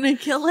yet we're gonna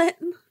kill it?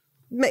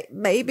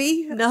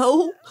 Maybe.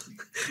 No.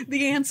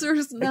 The answer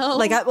is no.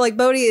 Like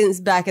Bodhi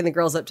is backing the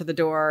girls up to the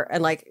door,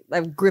 and like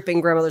I'm gripping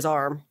grandmother's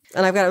arm,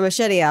 and I've got a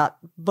machete out,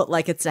 but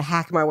like it's to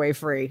hack my way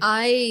free.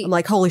 I'm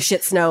like, holy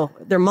shit, Snow,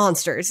 they're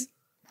monsters.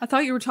 I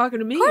thought you were talking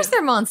to me. Of course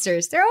they're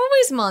monsters. They're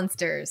always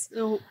monsters.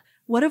 So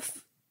what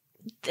if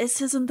this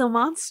isn't the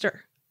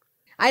monster?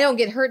 I don't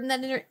get hurt in that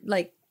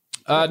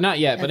Not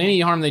yet, but Okay.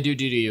 any harm they do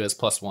to you is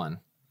 +1.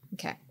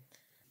 Okay.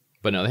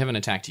 But no, they haven't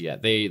attacked you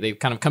yet. They've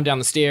kind of come down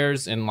the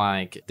stairs and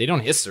like they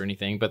don't hiss or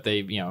anything, but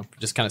they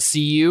just kind of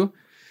see you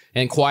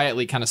and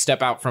quietly kind of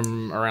step out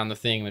from around the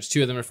thing. There's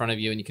 2 of them in front of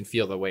you, and you can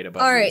feel the weight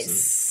above All you right. as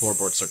the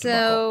floorboards start to buckle.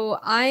 So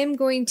I'm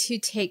going to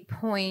take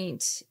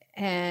point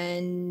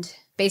and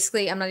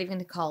basically I'm not even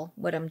going to call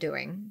what I'm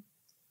doing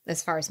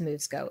as far as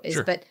moves go.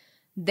 Sure. But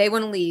they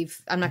want to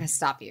leave. I'm not going to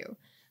stop you.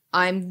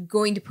 I'm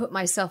going to put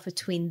myself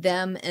between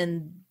them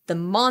and the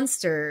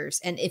monsters.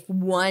 And if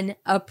one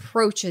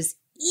approaches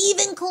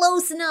even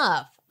close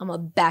enough, I'm going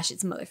to bash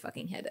its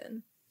motherfucking head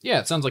in. Yeah,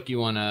 it sounds like you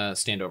want to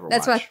stand over.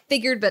 That's what I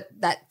figured, but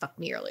that fucked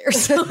me earlier.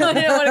 So I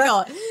didn't want to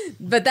call it.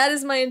 But that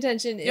is my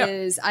intention Yep.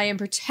 is I am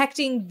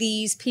protecting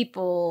these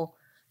people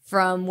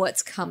from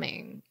what's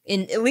coming.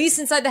 At least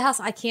inside the house.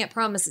 I can't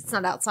promise it's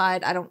not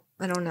outside. I don't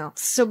know.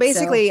 So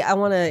basically, I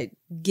want to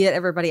get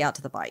everybody out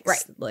to the bikes.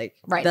 Right. Like,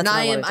 Right. That's And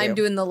what I I'm wanna do.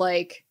 doing the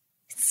like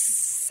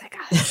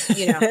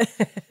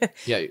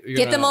Yeah, you're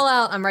get them all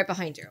out. I'm right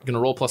behind you. Gonna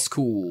roll plus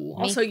cool.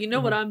 Also, you know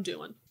what I'm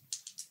doing?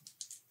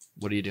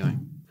 What are you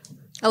doing?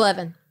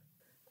 11.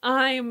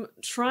 I'm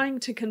trying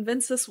to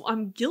convince this.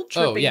 I'm guilt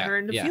tripping yeah, her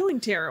into yeah. feeling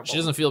terrible. She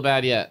doesn't feel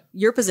bad yet.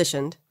 You're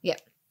positioned. Yeah.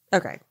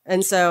 Okay.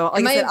 And so, like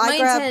And I said, I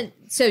grab. intent,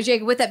 so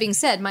Jacob, with that being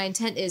said, my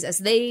intent is as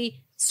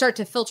they start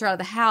to filter out of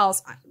the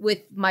house with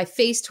my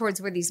face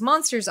towards where these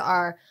monsters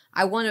are,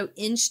 I want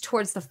to inch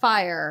towards the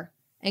fire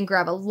and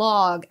grab a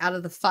log out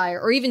of the fire,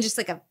 or even just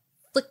like a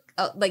flick,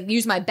 like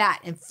use my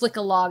bat and flick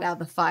a log out of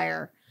the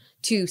fire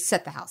to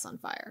set the house on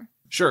fire.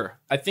 Sure.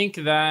 I think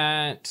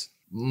that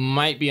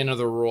might be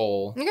another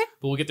roll. Okay.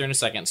 But we'll get there in a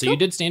second. So you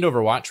did stand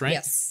Overwatch, right?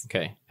 Yes.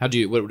 Okay. What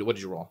did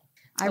you roll?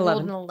 I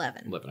 11. rolled an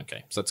 11. 11.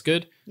 Okay. So that's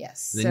good.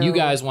 Yes. Then you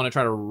guys want to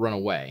try to run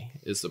away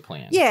is the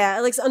plan. Yeah,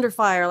 like under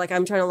fire. Like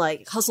I'm trying to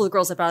like hustle the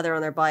girls up out of there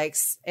on their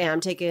bikes, and I'm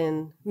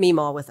taking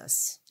Meemaw with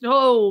us.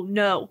 Oh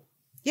no.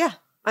 Yeah,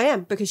 I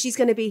am because she's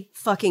going to be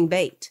fucking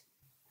bait.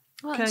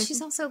 Well, Okay.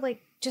 she's also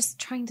like just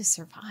trying to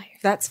survive.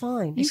 That's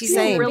fine. You she's feel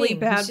saying really She's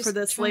bad just for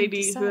this trying to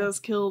lady who decide. has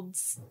killed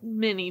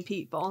many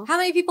people. How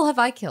many people have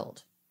I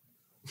killed?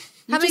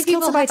 You just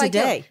killed somebody have I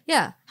today. killed?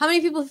 Yeah. How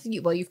many people have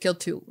you? Well, you've killed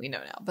 2. We know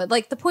now. But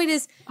like the point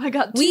is, I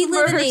got 2 we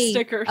live in murder a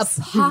stickers.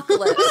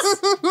 apocalypse.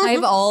 I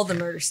have all the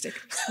murder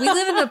stickers. We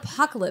live in an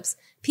apocalypse.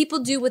 People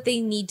do what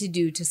they need to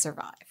do to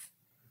survive,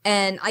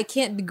 and I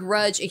can't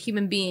begrudge a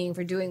human being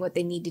for doing what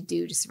they need to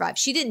do to survive.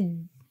 She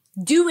didn't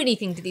do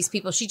anything to these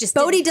people. She just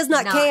Bodhi did does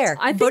not care.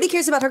 I think- Bodhi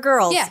cares about her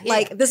girls. Yeah, yeah,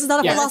 like yeah. this is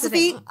not a Yeah.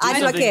 philosophy. That's the thing. I do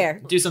not Something-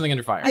 care. Do something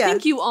under fire. Yeah. I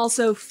think you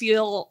also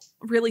feel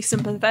really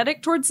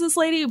sympathetic towards this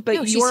lady, but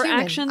No, she's your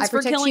human. actions I for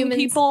protect killing humans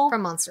people,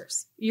 from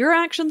monsters. your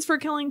actions for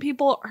killing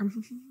people are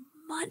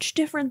much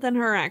different than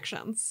her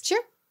actions.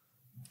 Sure,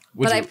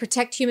 Would but I you-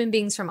 protect human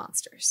beings from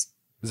monsters.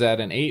 is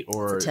that an 8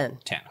 or It's a 10.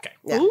 10. Okay.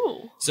 Yeah.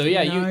 Ooh. So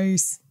yeah,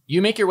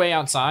 you make your way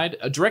outside.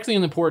 Directly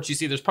on the porch, you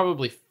see there's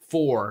probably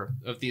 4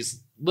 of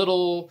these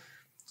little.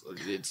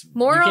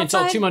 More you can't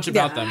tell outside? too much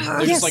about Yeah. them.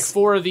 There's Yes. just like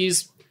 4 of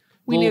these.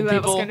 We little knew that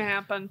people. was going to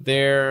happen.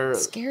 They're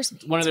Scares me.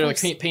 one of their like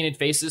painted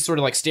faces sort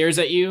of like stares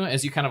at you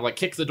as you kind of like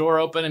kick the door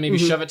open and maybe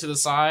shove it to the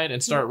side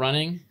and start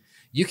running.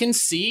 You can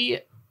see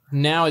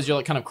now as you're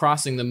like kind of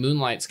crossing, the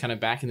moonlight's kind of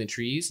back in the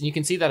trees, and you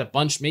can see that a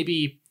bunch,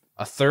 maybe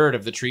a third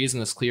of the trees in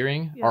this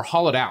clearing are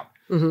hollowed out.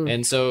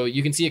 And so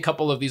you can see a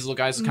couple of these little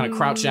guys kind of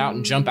crouch out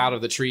and jump out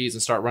of the trees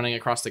and start running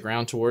across the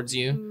ground towards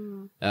you.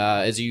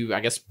 As you, I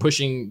guess,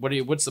 pushing.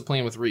 What's the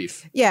plan with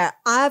Reef? Yeah,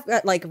 I've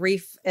got like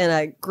Reef and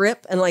a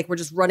grip, and like we're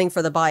just running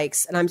for the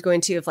bikes. And I'm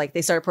going to, if like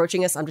they start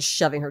approaching us, I'm just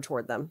shoving her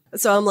toward them.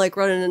 So I'm like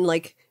running, and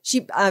like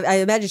I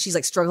imagine she's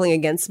like struggling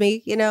against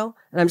me, you know.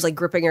 And I'm just like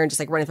gripping her and just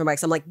like running for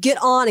bikes. I'm like, get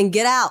on and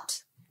get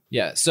out.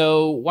 Yeah.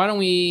 So why don't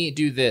we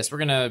do this? We're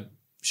gonna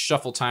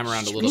shuffle time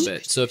around a little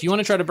bit. So if you want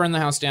to try to burn the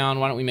house down,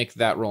 why don't we make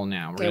that roll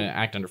now? We're Okay. gonna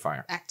act under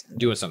fire.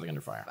 Do something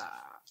under fire.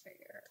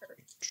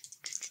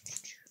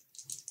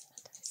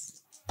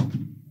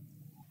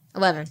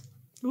 11.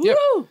 Yep.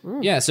 Woo!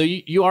 Yeah, so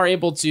you are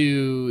able to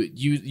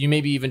you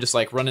maybe even just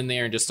like run in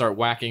there and just start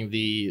whacking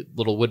the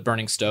little wood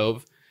burning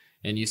stove,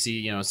 and you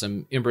see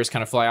some embers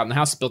kind of fly out. And the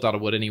house is built out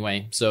of wood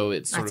anyway, so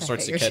it sort of That's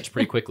starts to figured. catch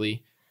pretty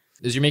quickly.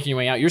 As you're making your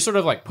way out, you're sort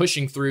of like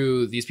pushing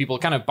through these people,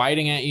 kind of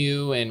biting at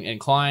you and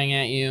clawing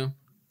at you.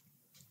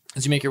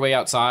 As you make your way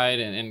outside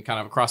and kind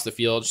of across the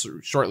field,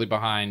 shortly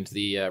behind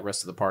the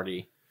rest of the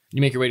party,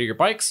 you make your way to your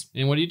bikes,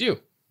 and what do?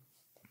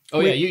 Oh,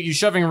 yeah, you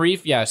shoving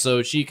Reef. Yeah,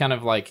 so she kind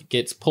of like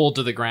gets pulled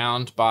to the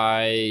ground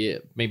by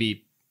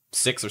maybe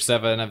 6 or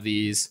 7 of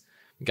these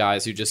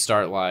guys who just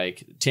start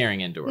like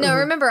tearing into her. No,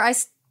 remember, I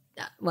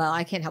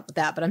can't help with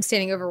that, but I'm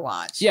standing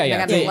Overwatch. Yeah, and yeah. I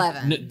got Yeah, an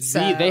yeah. 11. So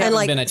They And haven't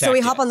like, been attacked so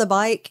we hop yet. on the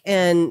bike,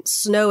 and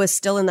Snow is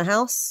still in the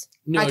house.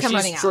 No, I come she's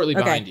running out. shortly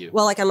behind you.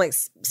 Well, like I'm like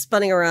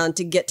spinning around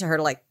to get to her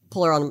to like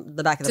pull her on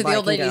the back of the to bike. the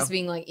old and ladies go.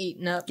 being like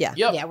eaten up. Yeah.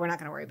 Yep. Yeah, we're not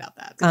going to worry about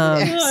that.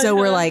 So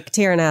we're like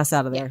tearing ass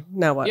out of there.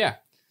 Now what? Yeah.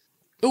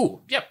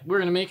 Ooh, yep. We're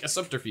gonna make a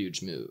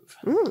subterfuge move.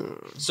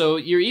 So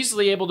you're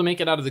easily able to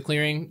make it out of the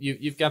clearing.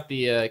 You've got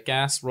the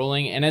gas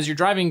rolling, and as you're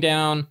driving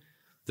down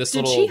this Did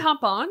little, she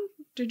hop on?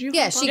 Did you?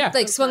 Yeah, hop she on?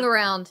 like swung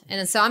around,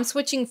 and so I'm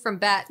switching from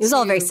bat. It was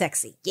all to- very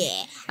sexy.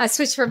 Yeah. I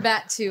switched from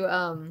bat to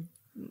a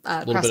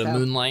little crossbow. bit of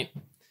moonlight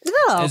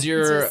Oh. as It's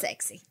you're real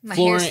sexy. My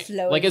flooring, hair's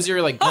flowing. like as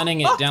you're like gunning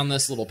it down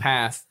this little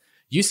path.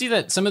 You see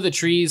that some of the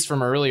trees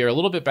from earlier, a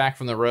little bit back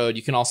from the road,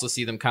 you can also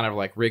see them kind of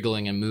like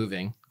wriggling and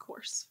moving. Of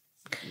course.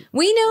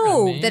 We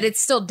know Right. that it's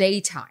still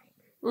daytime,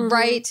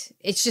 right?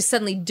 It's just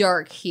suddenly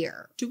dark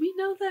here. Do we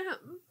know that?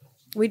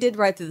 We did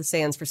ride through the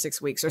sands for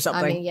 6 weeks or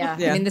something. I mean, yeah.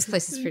 I mean, this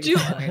place is pretty. Do,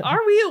 quiet. are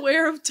we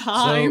aware of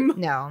time?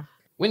 No.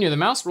 When you're the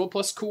mouse, roll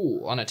plus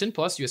cool. On a 10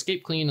 plus, you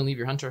escape clean and leave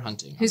your hunter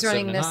hunting. Who's On a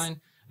running 7 to this?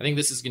 9, I think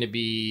this is going to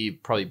be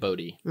probably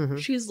Bodhi.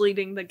 She's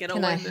leading the Can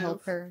I getaway help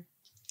move. her?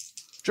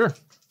 Sure.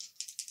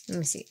 Let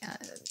me see.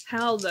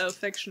 How though,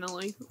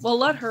 fictionally? Well,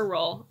 let her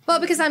roll. Well,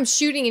 because I'm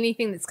shooting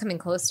anything that's coming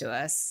close to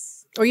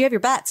us. Or you have your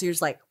bat, so you're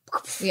just like,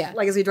 Yeah.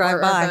 like as we drive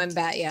or by. going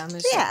bat. Yeah. I'm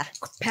just Yeah.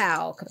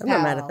 Pow. I'm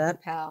not mad at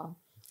that. Pow.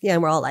 Yeah,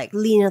 and we're all like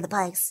leaning on the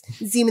bikes,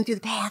 zooming through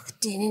the path.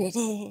 Yeah.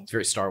 It's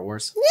very Star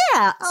Wars.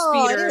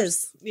 Oh, it Speeders.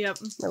 is. Yep.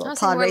 My I little was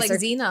pod thinking more like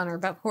racer. Xenon or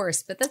about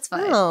horse, but that's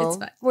fine. Oh, It's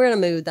fine. we're in a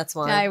mood. That's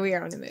why. Yeah, we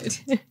are in a mood.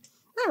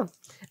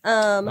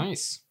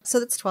 Nice. So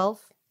that's 12.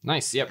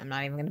 Nice. Yep. I'm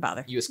not even going to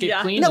bother. You escape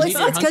Yeah. clean. No, and it's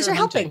leave your 'cause you're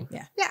hunter helping.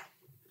 hunting. Yeah.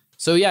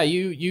 So yeah,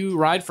 you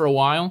ride for a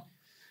while,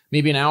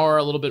 maybe an hour,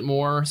 a little bit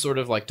more, sort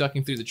of like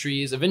ducking through the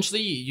trees.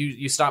 Eventually,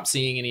 you stop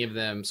seeing any of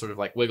them sort of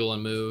like wiggle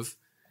and move,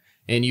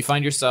 and you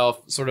find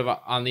yourself sort of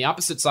on the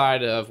opposite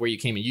side of where you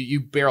came in. You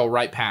barrel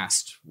right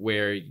past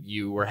where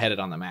you were headed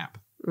on the map.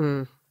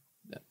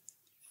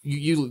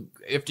 You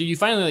after you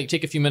finally like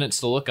take a few minutes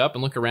to look up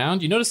and look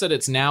around, you notice that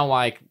it's now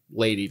like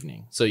late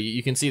evening. So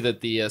you can see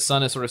that the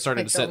sun is sort of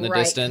starting Like to set in the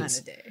right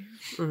distance.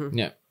 kind of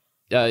day.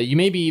 Yeah. You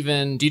maybe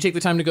even do you take the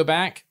time to go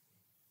back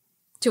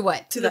To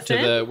what? To the to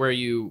fin? the where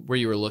you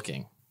were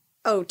looking?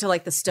 Oh, to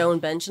like the stone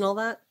bench and all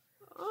that?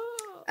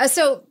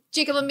 So,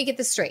 Jacob, let me get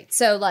this straight.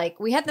 So, like,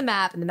 we had the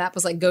map, and the map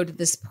was like, go to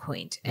this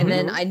point. And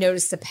then I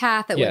noticed a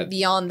path that Yeah. went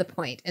beyond the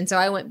point. And so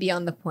I went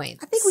beyond the point.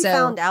 I think we So-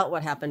 found out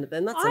what happened to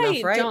them. That's I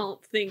enough, right?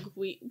 don't think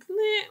we.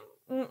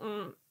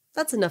 Mm-mm.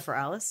 That's enough for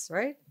Alice,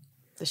 right?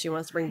 Does she want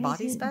us to bring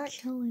bodies back?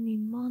 kill any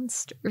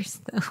monsters,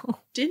 though.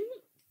 Didn't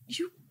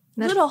you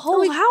That- lit a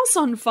whole house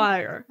on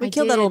fire? We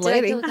killed that old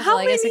lady. Kill a couple? How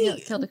I many guess I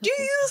do killed a you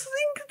couple.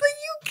 think that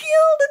you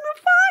killed in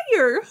the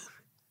fire?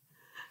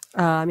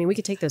 I mean, we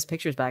could take those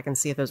pictures back and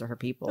see if those are her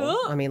people.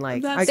 Oh, I mean,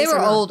 like, that's- I They guess were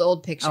they're not-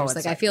 old pictures. Oh, like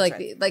that's I right, feel that's like,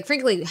 right. like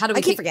frankly, how do we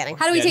I keep take, forgetting.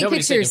 How do we Yeah, take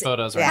nobody's pictures? taking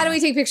photos right How now. do we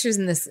take pictures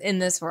in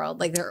this world?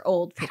 Like they're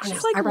old pictures.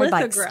 It's like I ride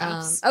bikes.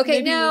 lithographs. Okay,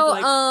 Maybe no,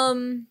 with,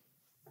 like,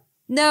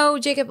 no,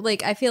 Jacob.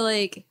 Like I feel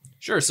like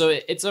Sure. So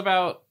it's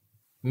about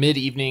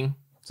mid-evening.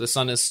 So the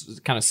sun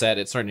is kind of set.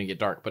 It's starting to get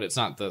dark, but it's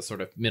not the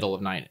sort of middle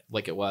of night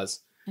like it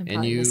was. I'm And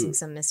probably you- missing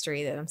some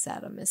mystery that I'm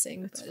sad I'm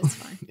missing, but it's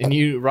fine. And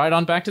you ride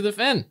on back to the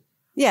fen.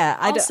 Yeah,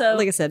 Also-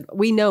 like I said,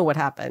 we know what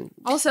happened.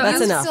 Also, That's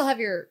you enough. still have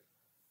your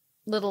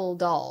little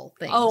doll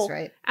things, Oh,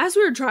 right? as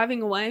we were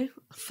driving away,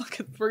 I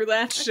fucking threw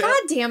that shit. God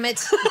damn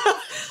it!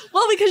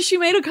 Well, because she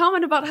made a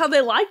comment about how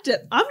they liked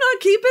it. I'm not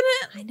keeping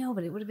it. I know,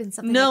 but it would have been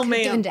something. No, I could've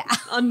ma'am. given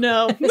to-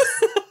 No.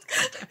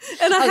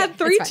 And I Okay, had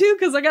 3 it's too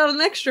because I got an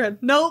extra.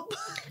 Nope.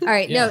 All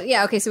right, Yeah. no,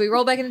 yeah, okay. So we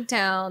roll back into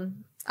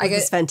town. I go,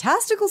 This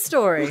fantastical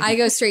story. I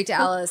go straight to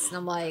Alice, and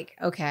I'm like,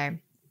 okay,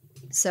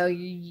 so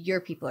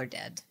your people are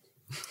dead.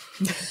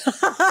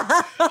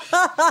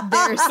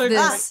 There's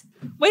this.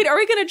 Wait, are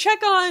we going to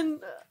check on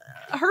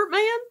Hurt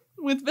Man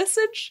with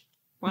Visage?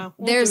 Wow.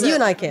 There's You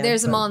and I can,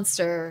 There's a but-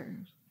 monster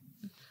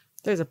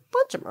There's a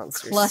bunch of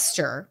monsters.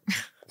 cluster.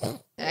 I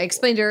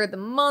explained to her the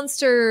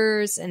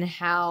monsters and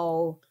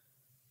how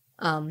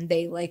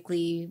they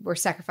likely were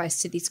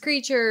sacrificed to these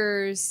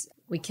creatures.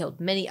 We killed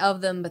many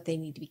of them, but they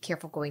need to be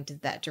careful going to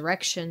that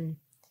direction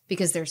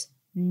because there's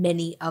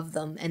many of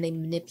them and they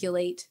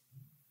manipulate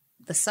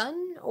the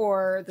sun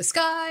or the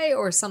sky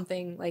or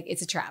something. Like,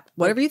 it's a trap.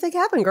 Whatever you think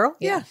happened, girl.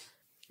 Yeah.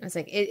 I was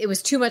like, it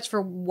was too much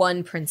for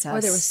one princess.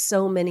 Or there were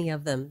so many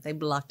of them. They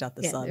blocked out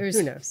the sun. there was,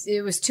 Who knows?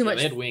 It was too Yeah, much.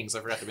 they had wings.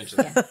 I forgot to mention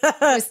that.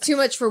 It was too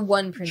much for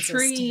one princess to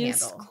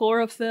Trees, handle.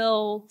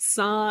 chlorophyll,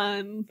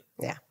 sun.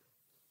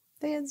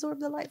 They absorb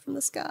the light from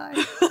the sky.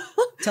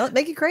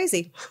 Make it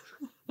crazy.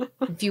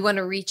 If you want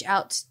to reach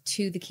out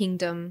to the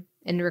kingdom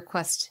and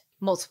request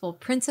multiple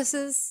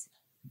princesses,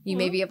 you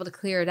may be able to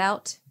clear it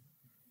out.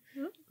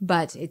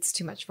 But it's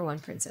too much for one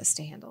princess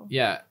to handle.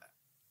 Yeah.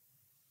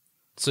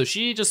 So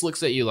she just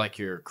looks at you like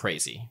you're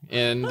crazy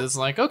and is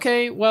like,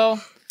 okay,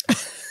 well,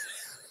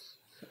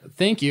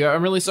 thank you.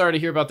 I'm really sorry to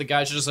hear about the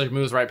guys. She just like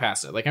moves right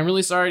past it. Like, I'm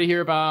really sorry to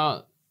hear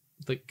about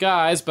the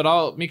guys, but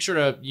I'll make sure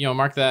to,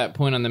 mark that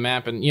point on the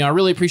map. And, I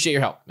really appreciate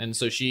your help. And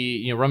so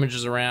she,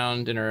 rummages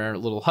around in her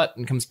little hut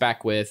and comes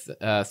back with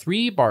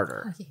 3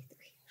 barter.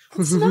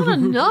 It's not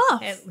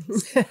enough. At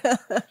least.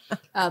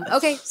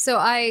 Okay, so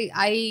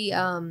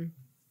I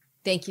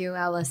thank you,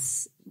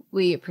 Alice.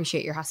 We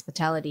appreciate your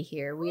hospitality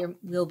here.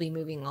 We'll be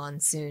moving on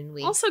soon.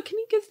 Also, can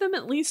you give them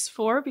at least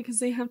 4 because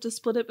they have to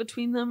split it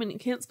between them, and you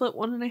can't split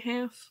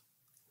 1.5?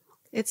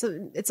 It's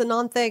a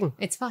non-thing.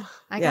 It's fine.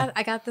 I Yeah.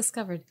 got this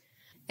covered,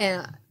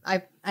 and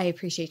I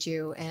appreciate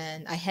you.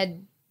 And I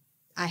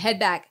head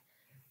back.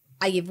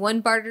 I give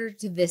 1 barter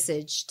to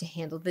Visage to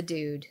handle the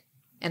dude,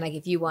 and I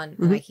give you 1,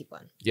 and I keep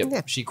 1. Yep.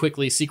 Yeah. She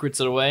quickly secrets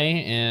it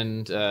away,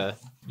 and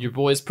your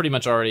boy's pretty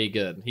much already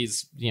good.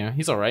 He's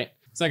all right.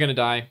 He's not going to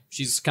die.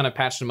 She's kind of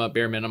patched him up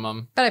bare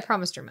minimum. But I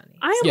promised her money.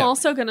 I am Yeah.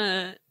 also going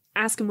to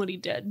ask him what he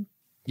did.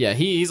 Yeah,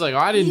 he's like,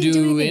 I didn't He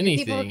didn't do do anything.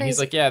 People are anything. He's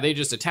crazy. like, yeah, they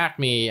just attacked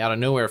me out of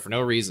nowhere for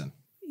no reason.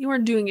 You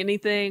weren't doing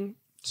anything.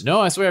 So, no,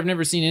 I swear I've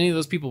never seen any of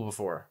those people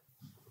before.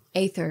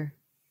 Aether,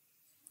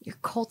 your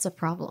cult's a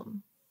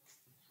problem.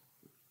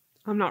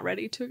 I'm not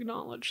ready to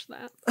acknowledge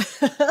that.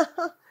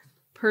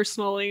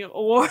 Personally,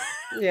 or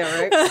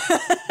Yeah,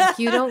 right.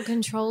 You don't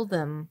control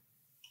them.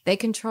 They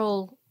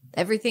control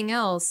everything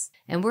else.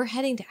 And we're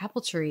heading to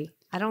Apple Tree.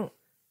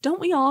 don't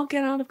we all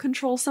get out of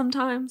control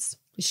sometimes?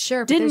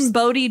 Sure, but Didn't there's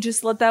Bodhi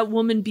just let that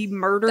woman be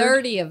murdered?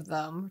 30 of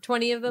them.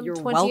 20 of them. You're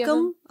 20 of them.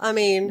 welcome. I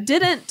mean,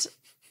 Didn't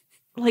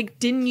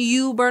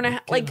you burn a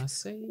Can like? I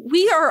say?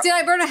 We are Did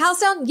I burn a house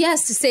down?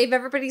 Yes, to save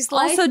everybody's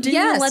life. also didn't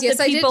yes, you let yes,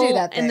 the I did people do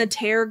that in the thing.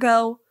 tear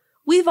go?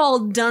 We've all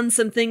done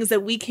some things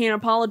that we can't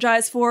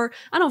apologize for.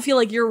 I don't feel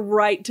like you're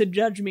right to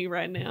judge me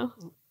right now.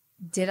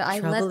 Did I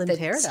Trouble let in the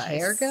paradise.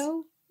 tear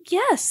go?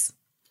 Yes,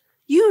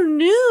 you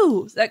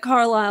knew that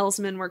Carlisle's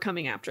men were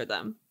coming after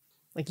them.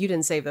 like you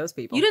didn't save those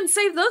people. You didn't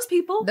save those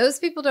people. Those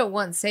people don't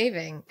want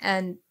saving,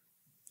 and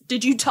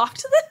Did you talk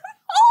to them?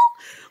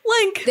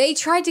 Oh, like they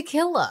tried to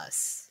kill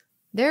us.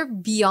 They're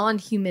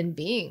beyond human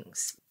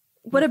beings.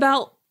 what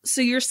about?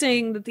 So you're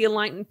saying that the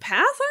Enlightened Path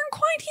aren't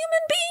quite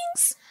human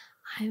beings?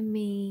 I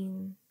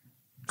mean,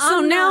 So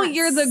I'm now not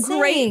you're the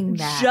great saying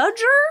that.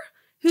 judger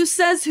who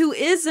says who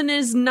is and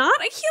is not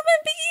a human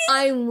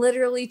being? I'm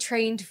literally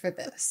trained for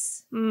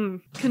this.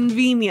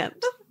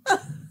 Convenient.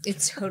 It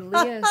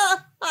totally is.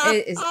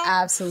 It is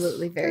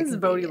absolutely very This is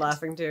Bodhi convenient.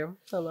 laughing too.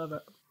 I love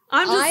it.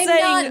 I'm just I'm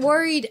saying. not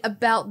worried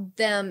about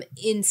them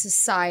in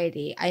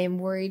society. I am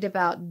worried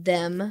about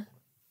them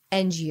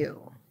and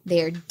you.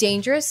 They are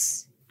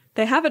dangerous,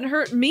 They haven't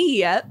hurt me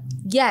yet.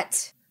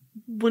 yet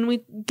When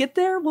we get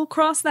there, we'll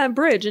cross that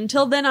bridge.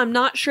 Until then, I'm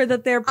not sure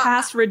that they're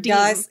past redeemed.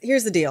 Guys,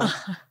 here's the deal.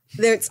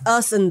 It's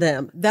us and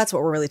them. That's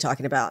what we're really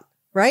talking about,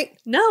 right?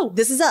 No.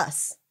 This is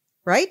us,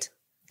 right?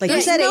 Like you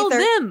There's said, no Aether.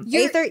 them.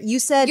 Aether, you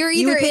said you're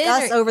you would either pick in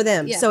us or- over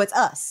them. yeah. So it's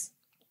us,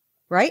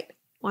 right?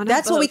 Why not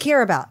That's what we both?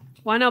 care about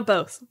Why not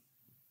both?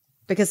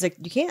 because like,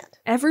 you can't.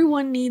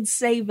 Everyone needs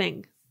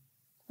saving.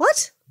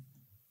 What?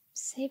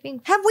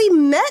 saving. Have we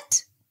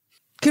met?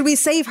 Could we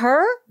save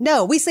her?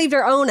 No, we saved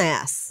our own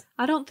ass.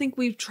 I don't think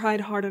we've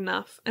tried hard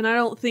enough, and I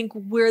don't think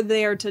we're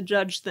there to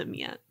judge them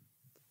yet.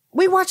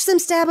 We watched them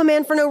stab a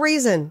man for no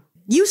reason.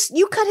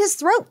 You cut his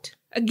throat.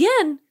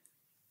 Again,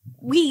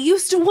 we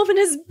used a woman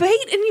as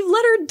bait and you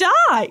let her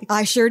die.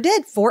 I sure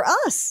did for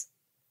us.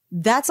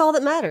 That's all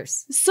that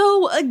matters.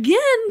 So again,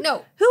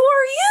 No. who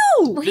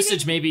are you?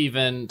 Visage maybe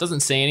even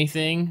doesn't say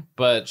anything,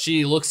 but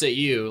she looks at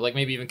you, like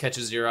maybe even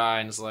catches your eye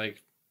and is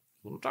like,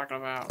 what am I talking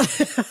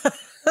about?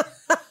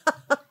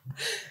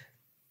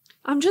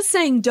 I'm just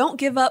saying, don't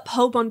give up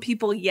hope on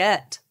people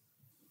yet.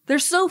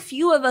 There's so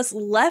few of us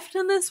left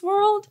in this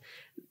world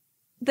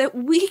that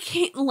we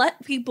can't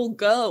let people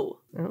go.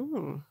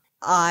 Oh.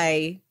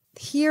 I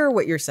hear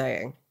what you're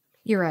saying.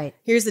 You're right.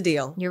 Here's the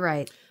deal. You're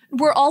right.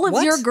 Were all of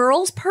What? your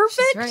girls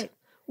perfect? She's right.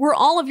 Were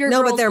all of your No,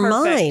 girls but they're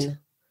perfect? mine.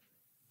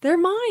 They're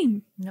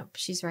mine. Nope.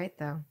 She's right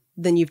though.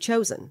 Then you've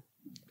chosen.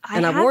 I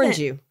And I warned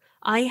haven't. you.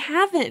 I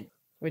haven't.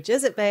 Which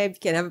is it, babe? You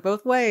can't have it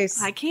both ways.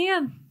 I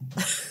can.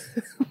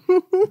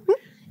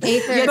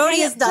 Aether,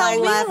 Bodhi is dying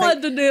Tell me laughing.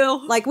 what to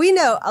do. Like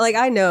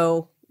I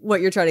know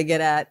what you're trying to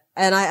get at,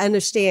 and I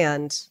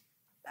understand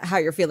how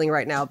you're feeling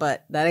right now,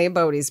 but that ain't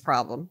Bodhi's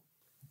problem.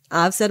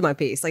 I've said my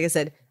piece. Like I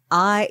said,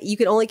 you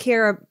can only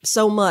care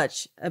so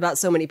much about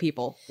so many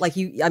people.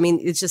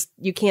 It's just,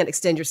 you can't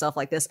extend yourself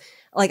like this.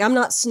 Like, I'm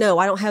not Snow.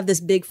 I don't have this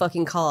big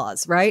fucking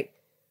cause, right?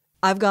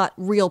 I've got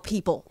real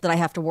people that I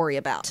have to worry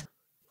about.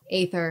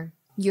 Aether,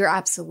 you're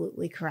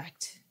absolutely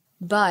correct.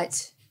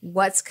 But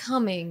what's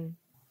coming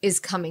is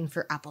coming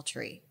for Apple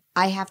Tree.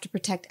 I have to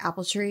protect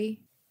Apple Tree,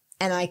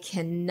 and I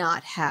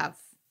cannot have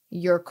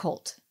your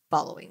cult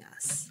following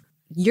us.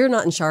 You're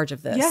not in charge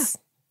of this. Yeah.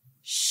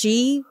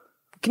 She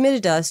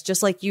committed to us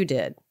just like you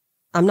did.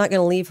 I'm not going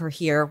to leave her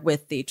here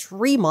with the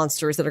tree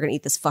monsters that are going to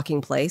eat this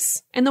fucking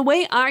place. And the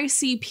way I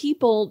see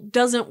people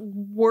doesn't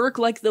work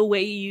like the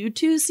way you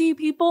two see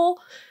people.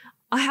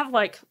 I have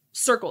like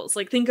circles.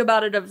 Like, think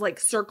about it of like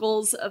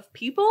circles of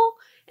people.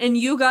 And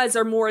you guys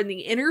are more in the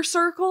inner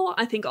circle.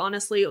 I think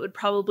honestly it would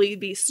probably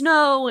be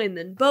Snow and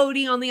then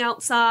Bodhi on the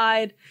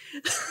outside.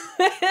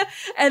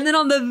 And then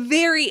on the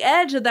very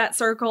edge of that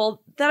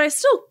circle that I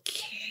still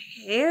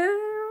care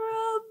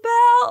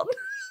about.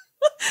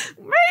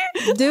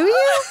 Do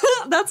you?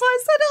 That's why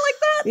I said it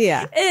like that.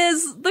 Yeah.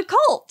 Is the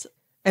cult.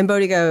 And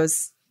Bodhi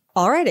goes,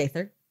 all right,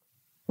 Aether.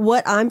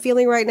 What I'm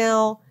feeling right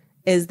now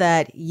is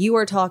that you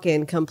are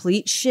talking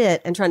complete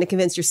shit and trying to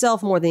convince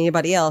yourself more than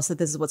anybody else that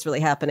this is what's really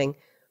happening.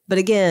 But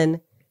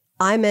again,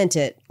 I meant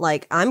it.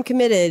 Like, I'm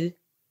committed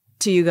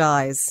to you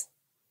guys.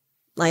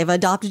 I've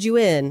adopted you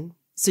in,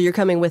 so you're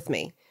coming with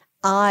me.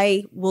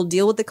 I will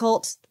deal with the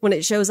cult when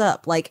it shows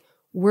up. Like,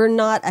 we're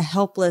not a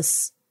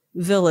helpless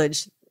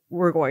village.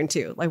 We're going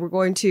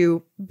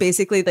to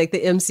basically like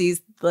the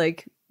MC's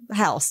like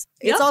house.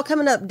 Yeah. It's all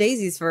coming up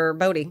daisies for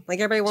Bodhi. Like,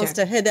 everybody wants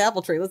to head to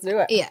Apple Tree. Let's do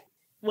it. Yeah.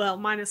 Well,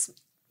 minus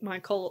my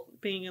cult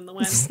being in the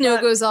wind. Snow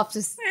But- goes off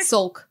to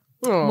sulk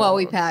Aw. while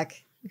we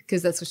pack,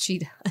 because that's what she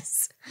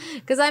does.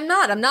 Because I'm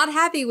not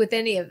happy with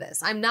any of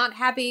this. I'm not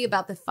happy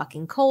about the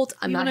fucking cult.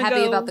 I'm You not wanna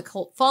happy go- about the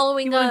cult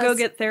following You want us. to go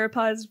get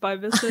therapized by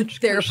Visage?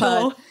 'Cause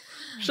Therapized.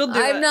 She'll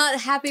do I'm it. not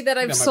happy that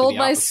I've That might be sold the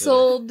my opposite.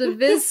 soul to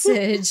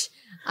Visage.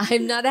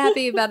 I'm not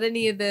happy about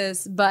any of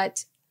this,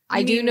 but I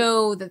You do mean-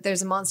 know that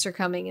there's a monster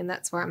coming, and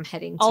that's where I'm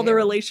heading to. All the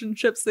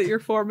relationships that you're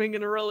forming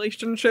in a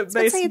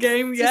relationship-based say,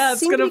 game. just Yeah, it's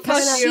seem to gonna be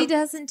coming fuck out- She you.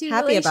 doesn't do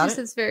Happy about it.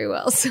 relationships very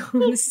well, so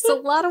this is a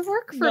lot of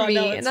work for No, me,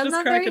 no, it's and I'm just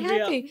not very cracking me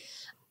up. happy.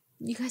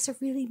 You guys are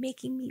really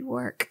making me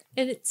work,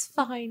 and it's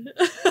fine.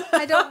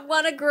 I don't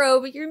want to grow,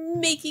 but you're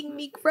making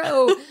me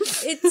grow.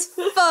 It's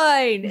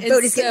fine. And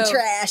Bodhi's so, getting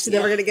trashed, and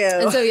then we're going to go.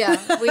 And so, yeah,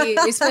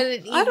 we spent an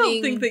evening. I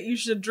don't think that you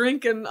should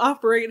drink and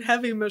operate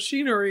heavy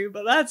machinery,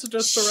 but that's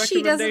just a recommendation.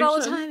 She does it all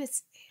the time.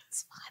 It's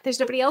fine. There's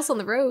nobody else on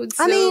the road.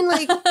 I so- mean,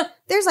 like,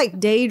 there's like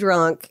day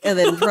drunk and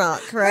then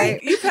drunk,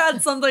 right? You've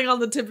had something on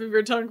the tip of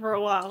your tongue for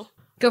a while.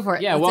 go for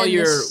it. Yeah, Let's while end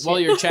you're this while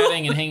shit. you're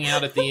chatting and hanging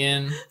out at the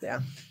inn, Yeah.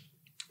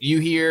 you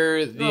hear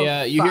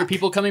you hear fuck.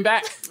 people coming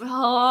back from the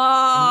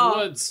Oh,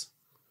 woods.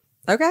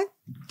 Okay.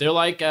 They're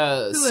like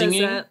who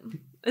singing. is it?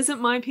 Is it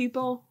my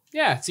people?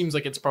 Yeah, it seems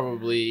like it's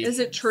probably Is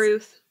it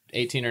truth?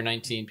 18 or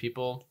 19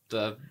 people.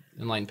 The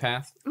inline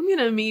path. I'm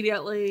gonna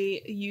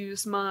immediately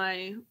use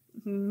my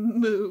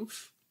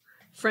move,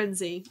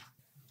 frenzy.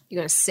 You're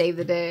gonna save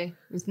the day.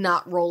 Let's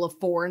not roll a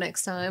 4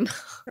 next time.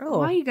 Oh,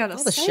 Why you gotta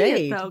all the say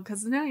shade. it though?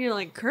 Because now you're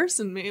like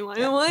cursing me. Like,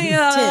 why you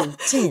gotta, 10,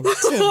 10,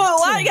 10,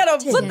 why you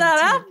gotta 10, put that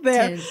 10, out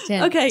there? 10,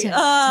 10, Okay. 10,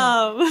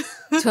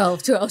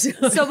 12, 12.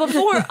 So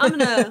before I'm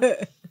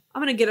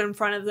gonna get in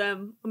front of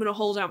them. I'm gonna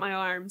hold out my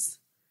arms,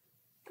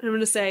 and I'm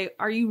gonna say,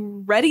 "Are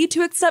you ready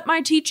to accept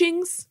my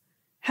teachings?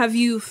 Have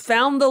you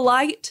found the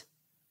light?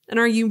 And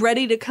are you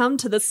ready to come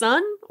to the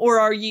sun, or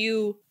are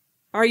you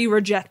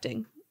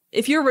rejecting?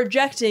 If you're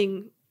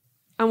rejecting,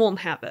 I won't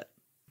have it."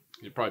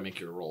 You'd probably make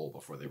your roll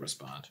before they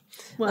respond.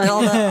 And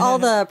all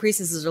the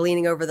priestesses are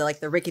leaning over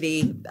the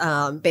rickety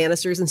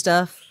banisters and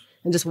stuff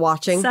and just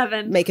watching,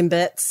 7. making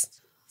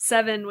bits.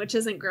 7, which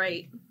isn't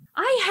great.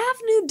 I have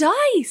new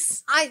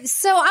dice.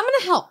 So I'm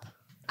gonna help.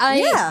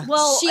 Yeah.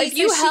 Well, She- if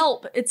you so she-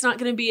 help, it's not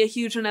going to be a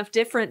huge enough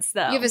difference,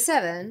 though. You have a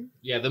 7.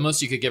 Yeah, the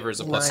most you could give her is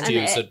a plus Nine.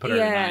 2, so put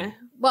her at a 9.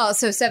 Well,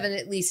 so 7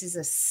 at least is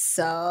a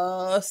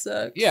success.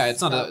 Yeah,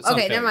 it's not a. It's not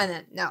Okay, fair. never mind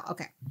then. No,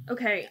 okay.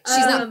 Okay, She's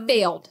not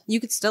failed. You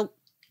could still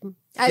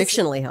I-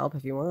 fictionally help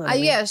if you want.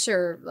 Yeah,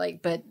 sure.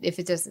 But if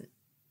it doesn't,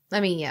 I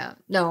mean, yeah,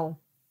 no.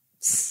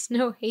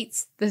 Snow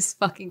hates this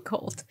fucking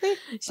cult.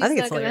 She's I think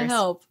not it's gonna hilarious.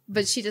 help,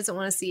 but she doesn't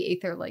want to see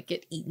Aether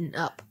get eaten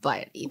up by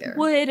it either.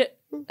 Would,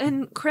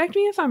 and correct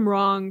me if I'm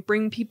wrong,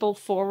 bring people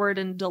forward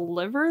and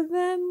deliver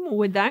them?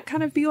 Would that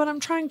kind of be what I'm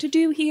trying to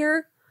do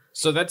here?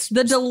 So that's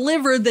The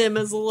deliver them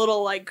is a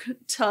little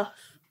tough.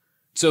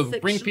 so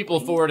bring people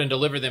fictionally. forward and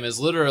deliver them is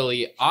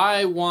literally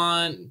I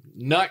want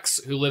Nux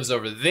who lives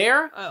over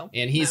there, Oh,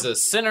 and he's a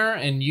sinner,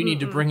 and you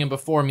need to bring him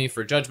before me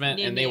for judgment,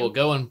 No, and they no. will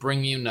go and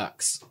bring you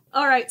Nux.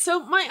 All right,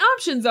 so my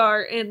options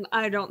are, and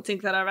I don't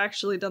think that I've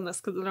actually done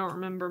this because I don't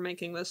remember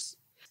making this.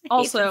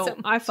 Also, so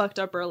much. I fucked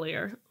up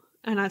earlier.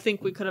 and I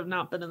think we could have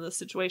not been in this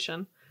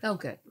situation. Oh,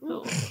 good.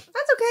 Oh.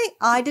 That's okay.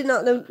 I did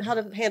not know how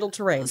to handle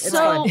terrain. It's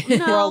So, fine.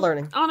 no, We're all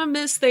learning. On a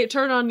miss, they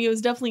turn on you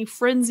is definitely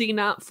frenzy,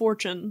 not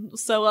fortune.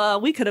 So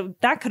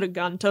that could have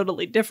gone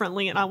totally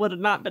differently, and I would have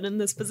not been in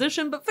this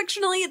position. But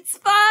fictionally, it's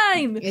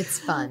fine. It's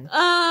fun.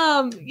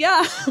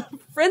 Yeah,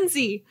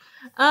 frenzy.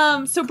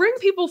 So bring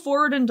people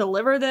forward and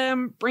deliver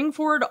them. Bring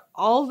forward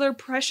all their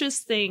precious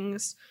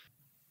things.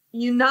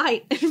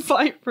 Unite and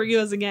fight for you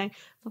as a gang.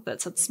 I thought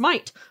that said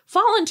smite.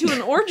 Fall into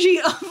an orgy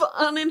of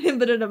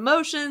uninhibited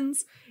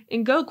emotions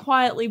and go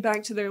quietly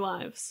back to their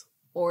lives.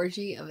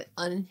 Orgy of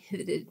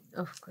uninhibited.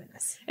 Oh,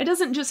 goodness. It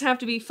doesn't just have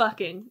to be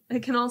fucking.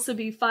 It can also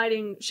be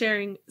fighting,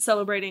 sharing,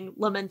 celebrating,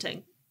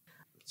 lamenting.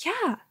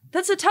 Yeah,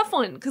 that's a tough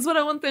one, because what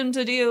I want them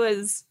to do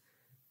is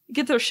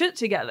get their shit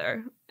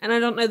together. And I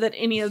don't know that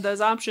any of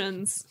those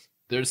options...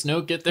 There's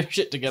no get their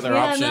shit together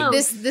Yeah, option. no.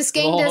 This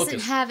game whole doesn't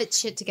hocus. have its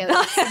shit together.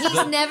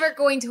 He's never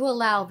going to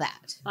allow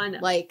that. I know.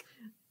 Like,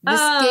 this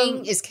Um,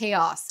 game is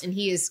chaos, and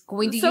he is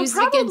going to so use it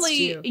against probably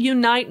you.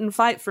 unite and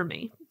fight for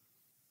me.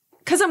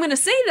 Because I'm going to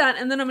say that,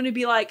 and then I'm going to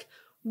be like,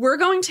 we're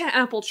going to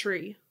Apple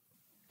Tree,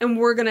 and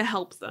we're going to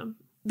help them.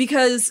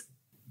 Because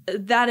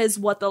that is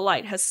what the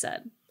light has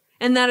said.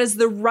 And that is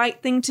the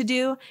right thing to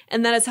do,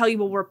 and that is how you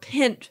will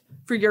repent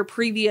for your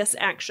previous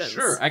actions.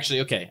 Sure.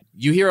 Actually, okay.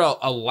 You hear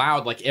a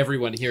loud, like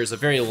everyone hears, a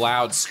very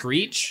loud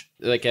screech,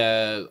 like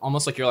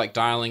almost like you're like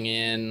dialing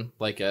in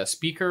like a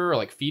speaker or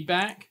like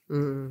feedback.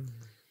 Mm.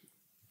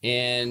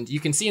 And you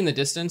can see in the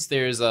distance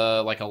there's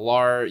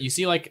you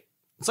see like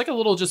it's like a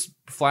little just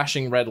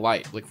flashing red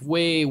light, like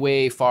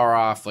way far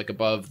off, like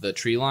above the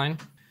tree line.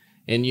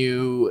 And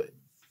you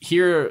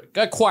hear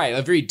quiet,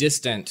 a very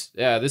distant.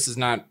 Yeah, this is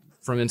not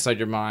from inside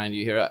your mind.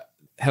 You hear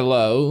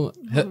hello,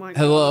 Oh my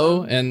hello,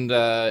 God. and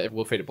it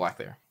will fade to black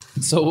there.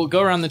 So we'll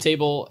go around the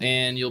table,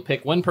 and you'll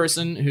pick one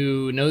person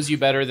who knows you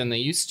better than they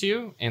used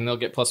to, and they'll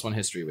get +1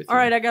 history with you. All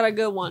right, I got a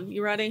good one.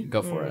 You ready?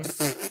 Go for it.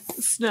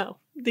 Snow.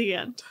 The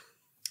end.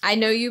 I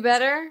know you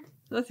better.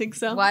 I think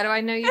so. Why do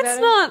I know you It's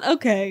better? not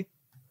okay.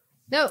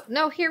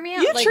 No, hear me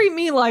out. You Like, treat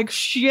me like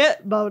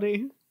shit,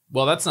 Bodhi.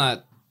 Well, that's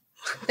not.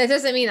 that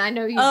doesn't mean I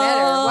know you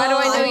better. Why do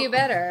I know you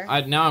better?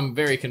 Now I'm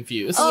very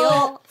confused. I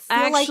feel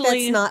like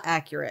actually- that's not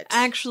accurate.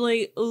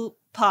 Actually,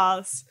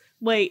 pause.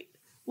 Wait.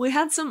 We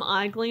had some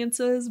eye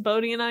glances,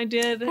 Bodhi and I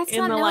did. That's in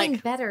not the knowing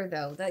like. better,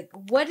 though. Like,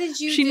 what did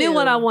you She do? knew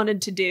what I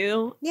wanted to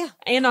do. Yeah.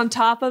 And on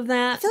top of I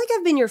that, feel like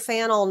I've been your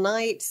fan all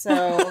night,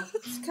 so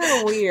it's kind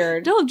of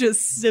weird. don't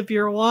just sip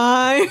your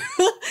wine.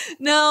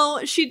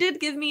 No, she did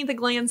give me the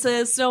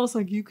glances. So I was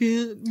like, you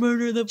can't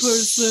murder the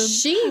person.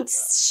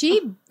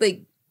 She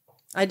like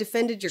I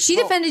defended your she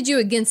cult. defended you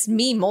against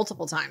me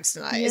multiple times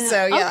tonight. Yeah.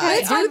 So yeah,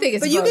 Okay, I do think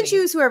it's But you can Bodhi.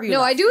 choose whoever you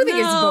No, I like. do think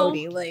it's No.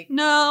 Bodhi. Like,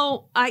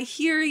 No, I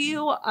hear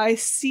you. I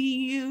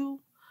see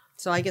you.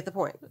 So I get the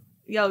point.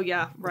 Oh,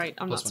 yeah, right.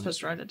 I'm Plus not one supposed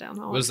to write it down.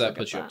 What does that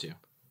put you up to?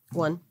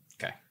 1.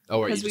 Okay. Oh,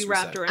 wait, Because we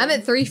wrapped around. I'm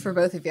at 3 for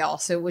both of y'all.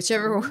 So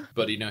whichever.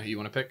 But do you know who you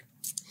want to pick?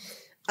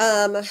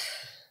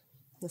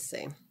 Let's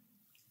see.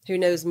 Who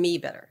knows me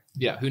better?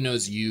 Yeah, who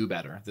knows you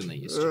better than they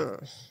used to?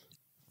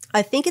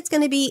 I think it's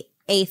going to be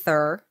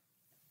Aether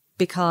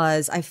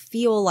because I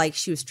feel like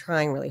she was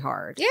trying really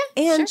hard. Yeah,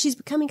 And sure. she's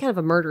becoming kind of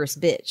a murderous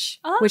bitch,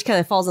 Oh. which kind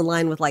of falls in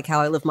line with like how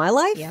I live my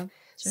life. Yeah,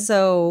 sure.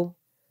 So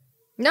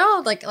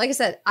No, like I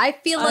said, I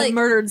feel I like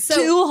murdered so-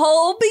 2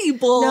 whole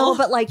people. no,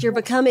 but like you're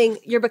becoming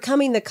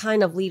the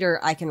kind of leader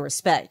I can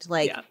respect.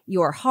 Like Yeah.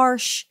 you're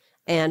harsh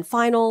and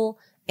final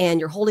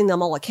and you're holding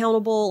them all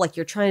accountable. Like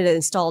you're trying to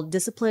install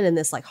discipline in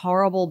this like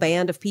horrible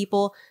band of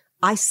people.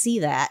 I see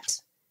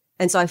that.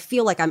 And so I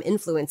feel like I'm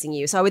influencing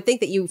you. So I would think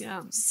that you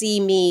Yeah. see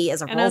me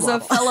as a And role as a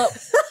model. fellow,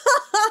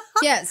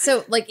 Yeah,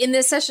 so like in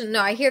this session,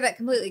 no, I hear that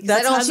completely. 'Cause I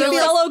That's don't how as a feel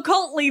like fellow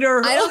cult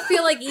leader. I don't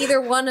feel like either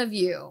one of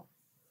you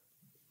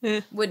Eh.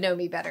 would know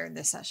me better in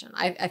this session.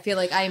 I feel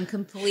like I am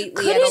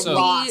completely Could at it a be-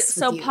 loss. with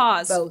so you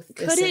pause. Both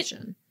this Could it-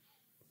 session.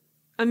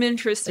 I'm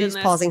interested in He's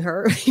this. pausing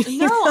her.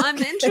 No, I'm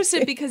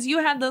interested because you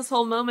had this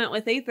whole moment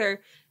with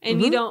Aether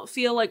and you don't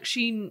feel like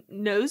she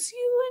knows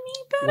you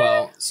any better.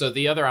 Well, so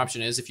the other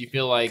option is if you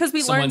feel like 'Cause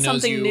we someone learned knows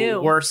something you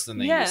new. worse than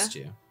they Yeah. used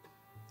to.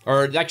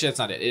 Or actually, that's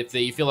not it. If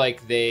you feel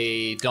like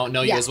they don't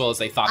know you Yeah. as well as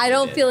they thought I they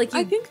don't did. feel like you.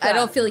 I think I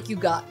don't that- feel like you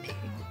got me,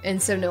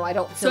 and so no, I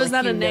don't. Feel So is like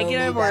that you a know me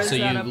negative or better. is So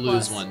that you a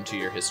lose plus? 1 to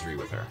your history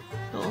with her.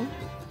 Oh.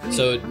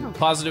 So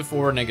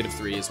 +4,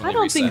 -3 is when I they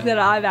don't reset. think that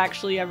I've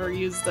actually ever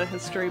used the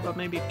history, but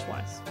maybe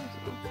twice.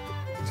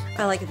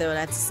 I like it though. It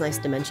adds this nice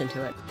dimension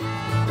to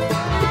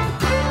it.